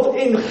van God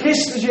in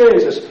Christus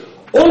Jezus,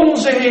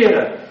 onze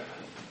Heer.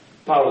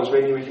 Paulus,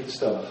 weet niet wat je te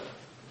stellen.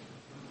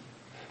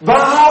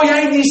 Waar haal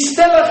jij die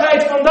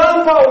stelligheid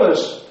vandaan,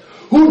 Paulus?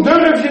 Hoe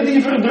durf je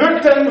die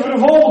verdrukte en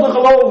vervolgde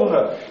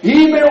gelovigen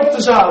hiermee op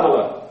te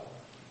zadelen?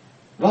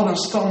 Wat een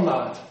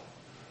standaard.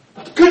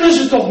 Dat kunnen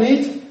ze toch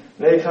niet?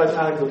 Nee, ik ga het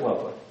gelijk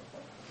doorklappen.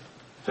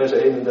 Vers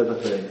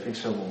 31, vind ik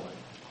zo mooi.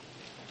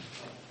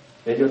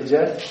 Weet je wat hij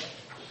zegt?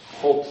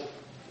 God,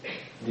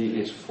 die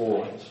is voor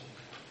ons.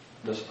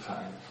 Dat is het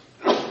geheim.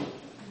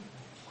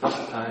 Dat is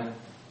het geheim.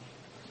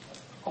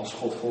 Als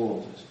God voor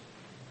ons is.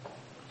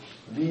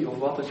 Wie of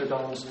wat is er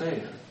dan ons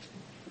tegen?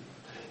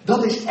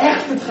 Dat is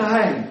echt het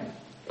geheim.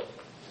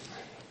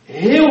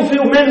 Heel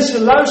veel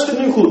mensen,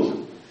 luister nu goed.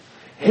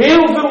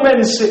 Heel veel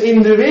mensen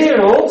in de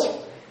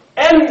wereld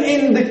en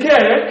in de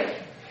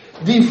kerk,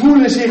 die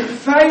voelen zich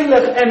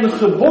veilig en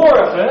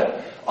geborgen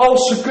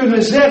als ze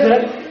kunnen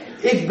zeggen,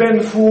 ik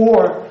ben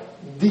voor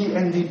die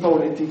en die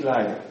politiek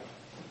leider.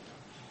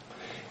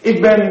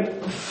 Ik ben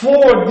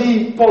voor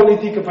die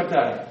politieke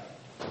partij.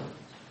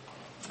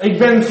 Ik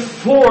ben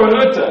voor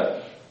Rutte.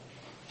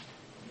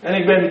 En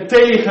ik ben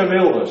tegen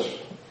Wilders.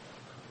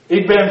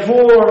 Ik ben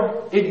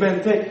voor, ik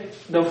ben tegen.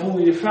 Dan voel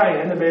je je fijn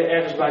en dan ben je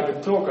ergens bij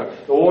betrokken.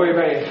 Dan hoor je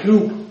bij een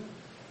groep.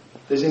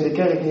 Het is in de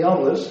kerk niet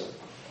anders.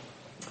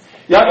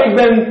 Ja, ik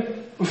ben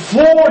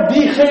voor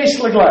die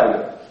geestelijk leider.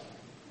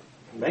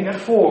 Daar ben ik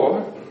echt voor,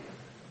 hoor.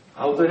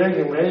 Houd er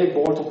rekening mee, ik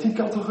behoor tot die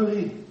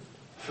categorie.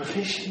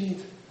 Vergis je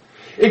niet.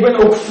 Ik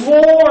ben ook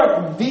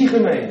voor die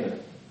gemeente.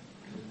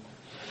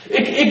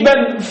 Ik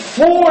ben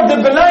voor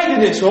de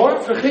belijdenis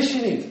hoor, vergis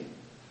je niet.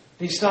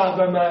 Die staat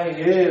bij mij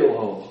heel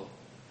hoog.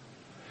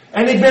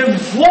 En ik ben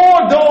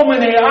voor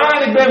dominee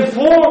A en ik ben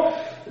voor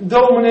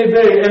dominee B.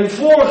 En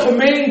voor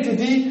gemeente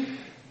die...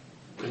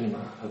 Prima,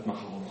 het mag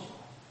gewoon.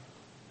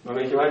 Maar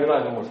weet je waar je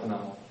blij van wordt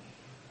vanavond?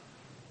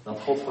 Dat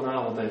God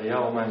vanavond tegen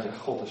jou en mij zegt,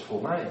 God is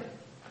voor mij.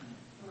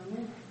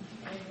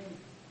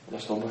 Dat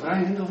is toch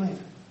bevrijdend of niet?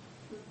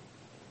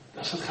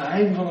 Dat is het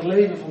geheim van het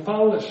leven van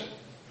Paulus.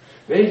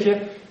 Weet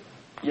je,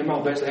 je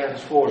mag best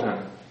ergens voor zijn.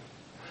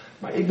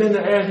 Maar ik ben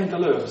er erg in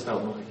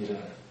teleurgesteld, mag ik je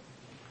zeggen.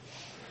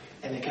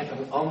 En ik heb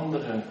een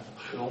andere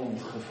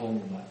grond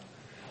gevonden.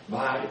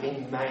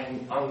 Waarin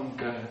mijn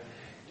anker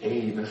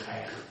eeuwig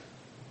hecht.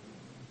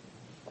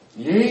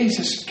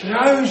 Jezus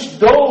kruis,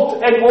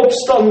 dood en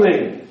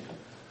opstanding.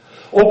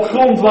 Op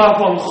grond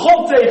waarvan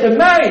God tegen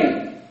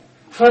mij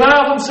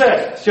vanavond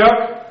zegt,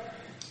 Jacques,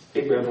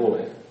 ik ben voor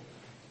je.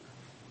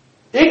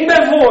 Ik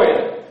ben voor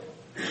je.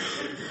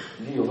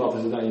 Wie of wat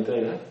is er dan niet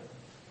tegen?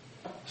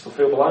 Dat is toch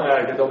veel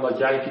belangrijker dan dat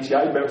jij kiest,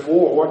 ja ik ben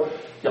voor hoor.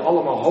 Je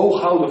allemaal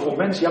hoog houden voor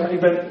mensen. Ja maar ik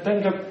ben,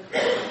 denk ik,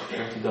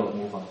 echt die dood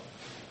moe van.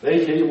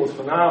 Weet je moet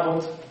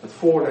vanavond het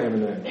voornemen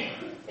nemen.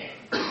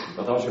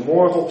 Dat als je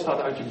morgen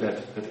opstaat uit je bed,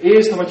 het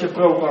eerste wat je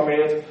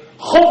proclameert,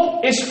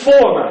 God is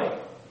voor mij.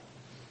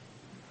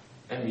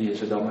 En wie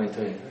is er dan mee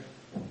tegen?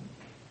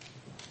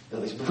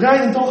 Dat is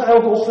bevrijdend toch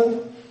elke ochtend?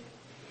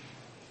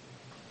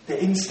 De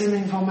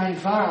instemming van mijn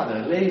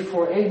vader, leef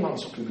voor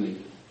eenmanspubliek.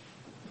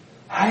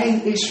 Hij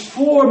is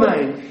voor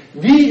mij.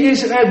 Wie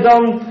is er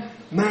dan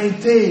mij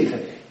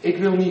tegen? Ik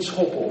wil niet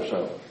schoppen of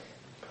zo.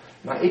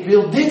 Maar ik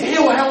wil dit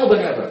heel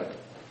helder hebben.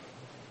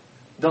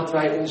 Dat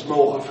wij ons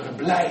mogen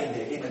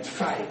verblijden in het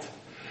feit.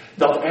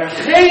 Dat er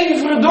geen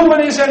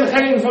verdoemenis en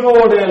geen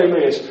veroordeling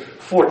meer is.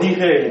 Voor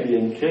diegenen die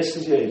in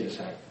Christus Jezus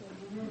zijn.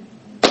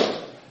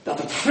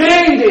 Dat het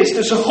vrede is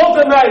tussen God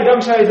en mij.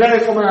 Dankzij het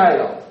werk van mijn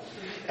heiland.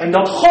 En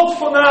dat God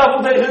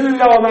vanavond tegen u,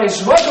 jou en mij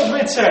zwart op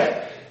wit zegt.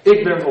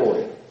 Ik ben voor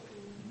je.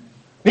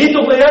 Niet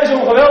omdat jij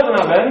zo'n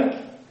geweldenaar bent.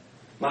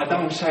 Maar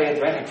dankzij het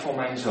werk van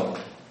mijn zoon.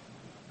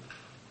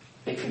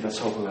 Ik vind dat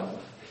zo geweldig.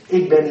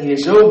 Ik ben hier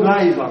zo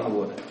blij van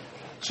geworden.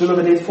 Zullen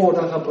we dit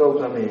voortaan gaan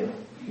proclameren.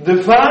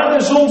 De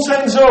Vader zond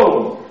zijn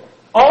Zoon.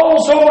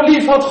 Al zo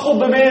lief had God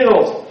de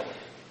wereld.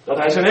 Dat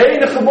hij zijn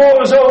enige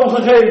geboren Zoon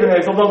gegeven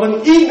heeft. Opdat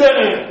een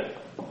ieder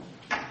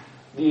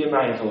die in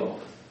mij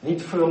gelooft.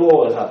 Niet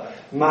verloren gaat.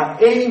 Maar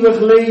eeuwig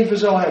leven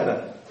zal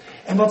hebben.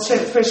 En wat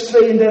zegt vers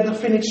 32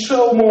 vind ik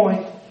zo mooi.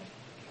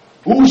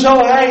 Hoe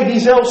zal hij die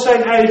zelfs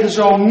zijn eigen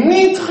Zoon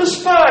niet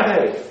gespaard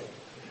heeft.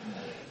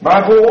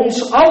 Maar voor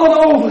ons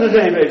allen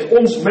overgegeven heeft.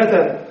 Ons met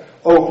hem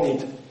ook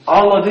niet.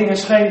 Alle dingen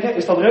schenken.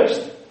 Is dat rust?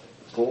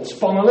 Dat is toch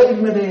ontspannen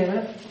leven met de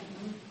Heer.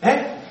 Hè?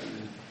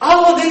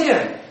 Alle dingen.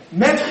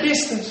 Met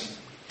Christus.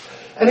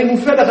 En ik moet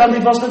verder gaan.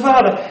 Dit was de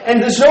Vader. En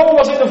de Zoon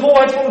was in de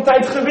volheid van de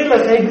tijd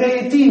gewillig.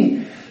 Hebreeën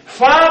 10.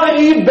 Vader,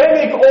 hier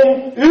ben ik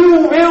om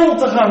uw wil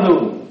te gaan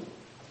doen.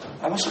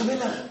 Hij was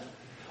gewillig.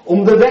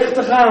 Om de weg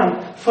te gaan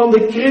van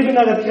de kribbe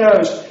naar het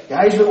kruis. Ja,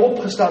 hij is weer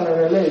opgestaan en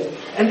hij leeft.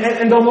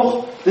 En dan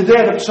nog de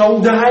derde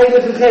persoon. De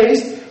Heilige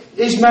Geest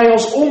is mij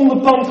als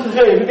onderpand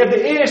gegeven. Ik heb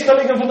de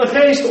eerstellingen van de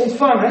Geest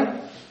ontvangen.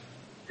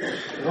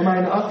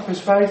 Romeinen 8 vers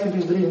 15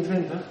 vers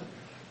 23.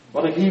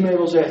 Wat ik hiermee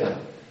wil zeggen.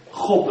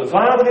 God de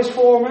Vader is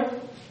voor me.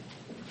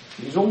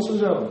 Die zond zijn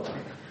Zoon.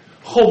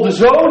 God de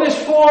Zoon is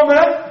voor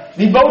me.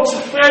 Die bood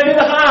zich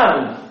vrijwillig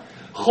aan.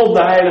 God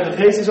de Heilige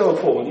Geest is ook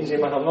voor me. Die is in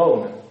me gaan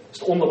wonen. Dat is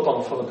het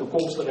onderpand van de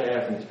toekomstige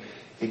erfenis.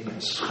 Ik ben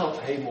schat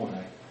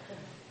hemelrijk.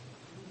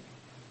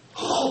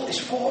 God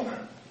is voor me.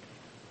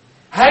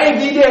 Hij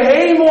die de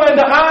hemel en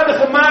de aarde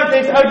gemaakt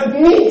heeft uit het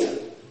niet.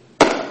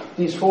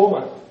 Die is voor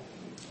me.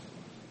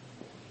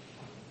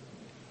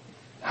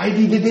 Hij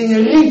die de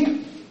dingen riep.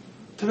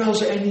 Terwijl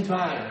ze er niet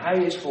waren.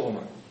 Hij is voor me.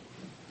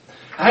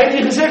 Hij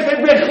die gezegd heeft,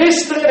 ik ben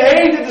gisteren en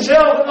heden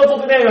dezelfde en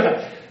tot in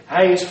eeuwigheid.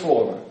 Hij is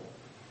voor me.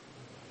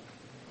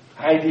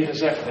 Hij die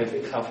gezegd heeft,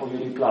 ik ga voor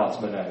jullie plaats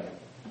bereiden.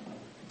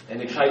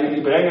 En ik ga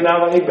jullie brengen naar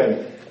waar ik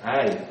ben.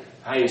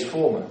 Hij is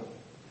voor me.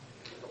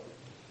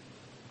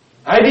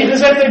 Hij die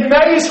gezegd heeft,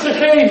 mij is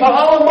gegeven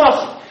alle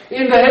macht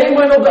in de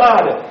hemel en op de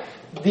aarde.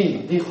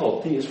 Die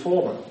God, die is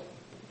voor me.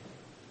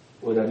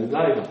 Word je daar niet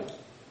blij van?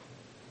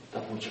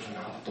 Dat moet je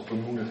vanavond toch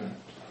bemoedigen.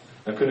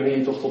 Dan kunnen we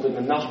hier toch tot in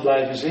de nacht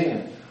blijven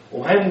zingen.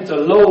 Om hem te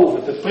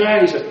loven, te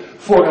prijzen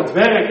voor het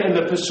werk en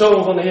de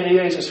persoon van de Heer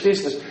Jezus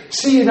Christus.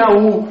 Zie je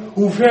nou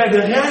hoe ver de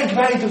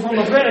reikwijdte van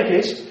dat werk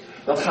is?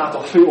 Dat gaat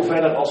toch veel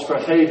verder als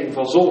vergeving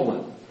van zonde.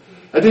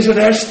 Het is het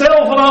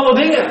herstel van alle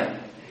dingen.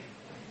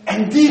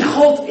 En die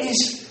God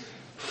is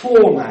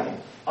voor mij.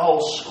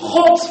 Als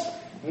God,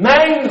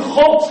 mijn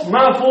God,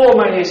 maar voor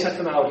mij is, zegt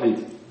een oud lied.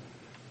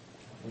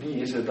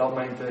 Wie is er dan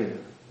mijn tegen?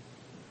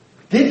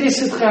 Dit is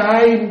het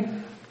geheim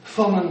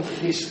van een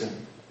christen.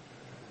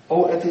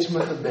 Oh, het is me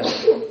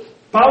gebed.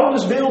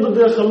 Paulus wilde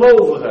de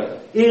gelovigen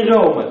in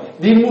Rome,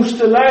 die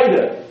moesten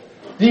lijden,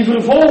 die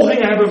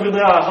vervolgingen hebben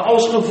verdragen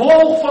als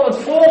gevolg van het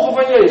volgen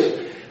van Jezus.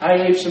 Hij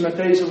heeft ze met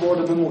deze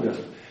woorden bemoedigd.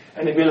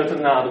 En ik wil het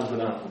hem nadoen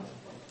vanavond.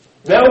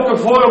 Welke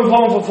vorm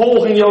van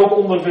vervolging je ook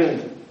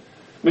ondervindt.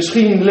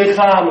 Misschien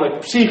lichamelijk,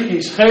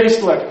 psychisch,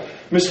 geestelijk.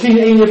 Misschien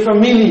in je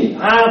familie,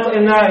 haat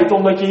en nijd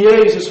omdat je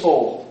Jezus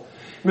volgt.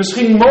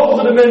 Misschien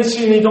mogen de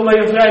mensen je niet omdat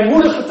je een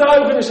vrijmoedig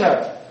getuigenis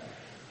hebt.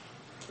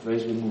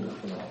 Wees bemoedigd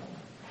vanavond.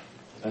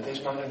 Het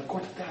is maar een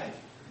korte tijd.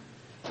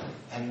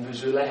 En we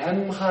zullen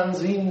hem gaan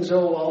zien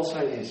zoals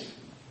hij is.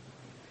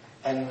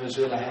 En we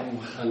zullen hem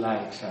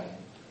gelijk zijn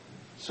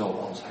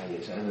zoals hij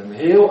is. En een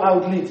heel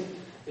oud lied,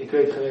 ik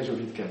weet geen eens of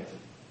je het kent.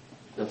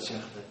 Dat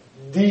zegt,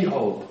 die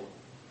hoop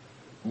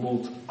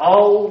moet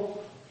al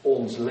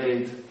ons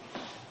leed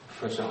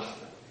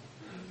verzachten.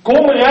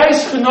 Kom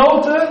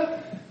reisgenoten,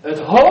 het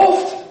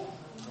hoofd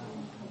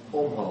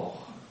omhoog.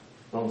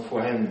 Want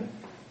voor hen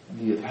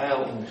die het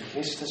heil in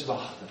Christus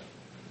wachten,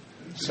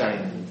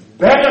 zijn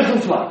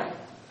bergen vlak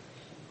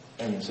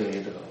en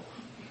zeeën droog.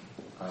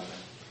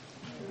 Amen.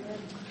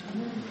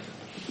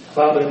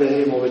 Vader in de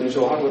hemel, wil u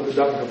zo hartelijk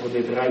bedanken voor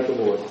dit rijke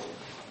woord.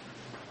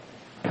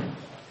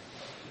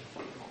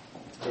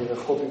 Heere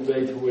God, u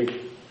weet hoe ik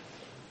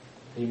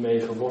hiermee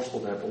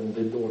geworsteld heb om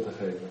dit door te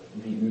geven.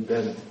 Wie u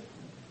bent.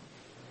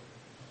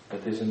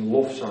 Het is een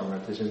lofzang,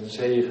 het is een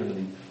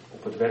zegenlied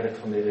op het werk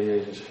van de Heer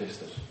Jezus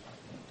Christus.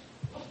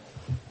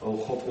 O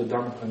God, we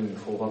danken u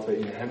voor wat we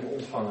in hem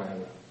ontvangen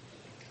hebben.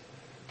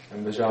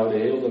 En we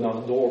zouden heel de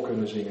nacht door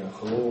kunnen zingen.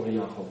 Glorie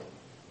aan God.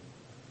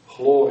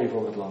 Glorie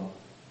voor het Lam.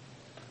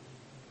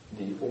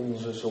 Die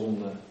onze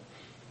zonde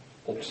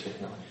op zich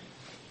nam.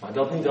 Maar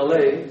dat niet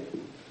alleen.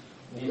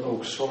 Die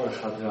ook zorg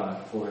gaat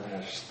dragen voor het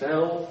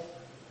herstel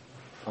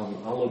van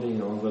alle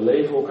dingen. Want we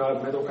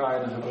leven met elkaar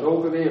in een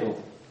gebroken wereld.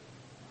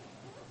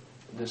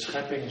 De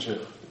schepping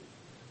zucht.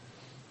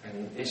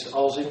 En is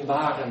als in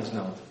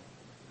barensnood.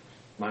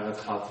 Maar het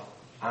gaat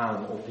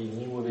aan op die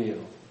nieuwe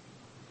wereld.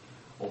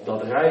 Op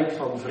dat rijk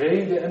van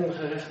vrede en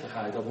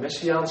gerechtigheid. Dat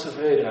messiaanse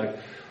vrederijk.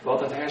 Wat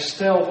het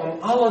herstel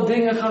van alle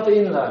dingen gaat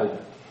inluiden.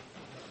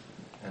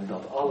 En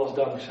dat alles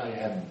dankzij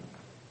hem.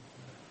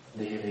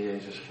 De Heer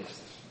Jezus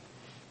Christus.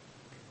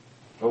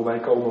 O, wij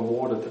komen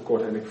woorden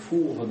tekort. En ik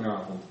voel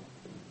vanavond.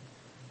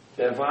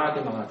 Ik ervaar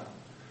in mijn hart.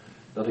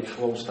 Dat ik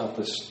gewoon sta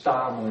te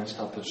stamelen en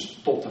sta te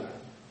stotteren.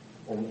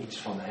 Om iets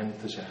van hem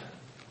te zeggen.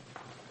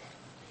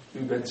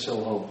 U bent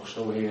zo hoog,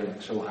 zo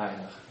heerlijk, zo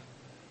heilig.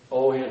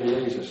 O Heer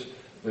Jezus,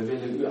 we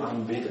willen u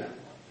aanbidden.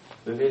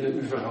 We willen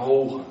u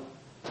verhogen.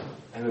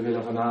 En we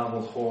willen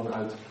vanavond gewoon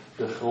uit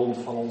de grond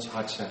van ons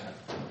hart zeggen.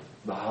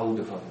 We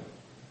houden van u.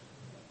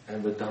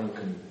 En we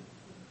danken u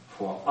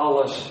voor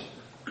alles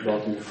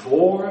wat u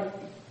voor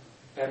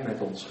en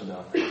met ons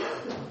gedaan heeft.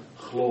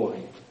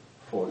 Glorie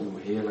voor uw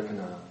heerlijke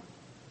naam.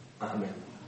 Amen.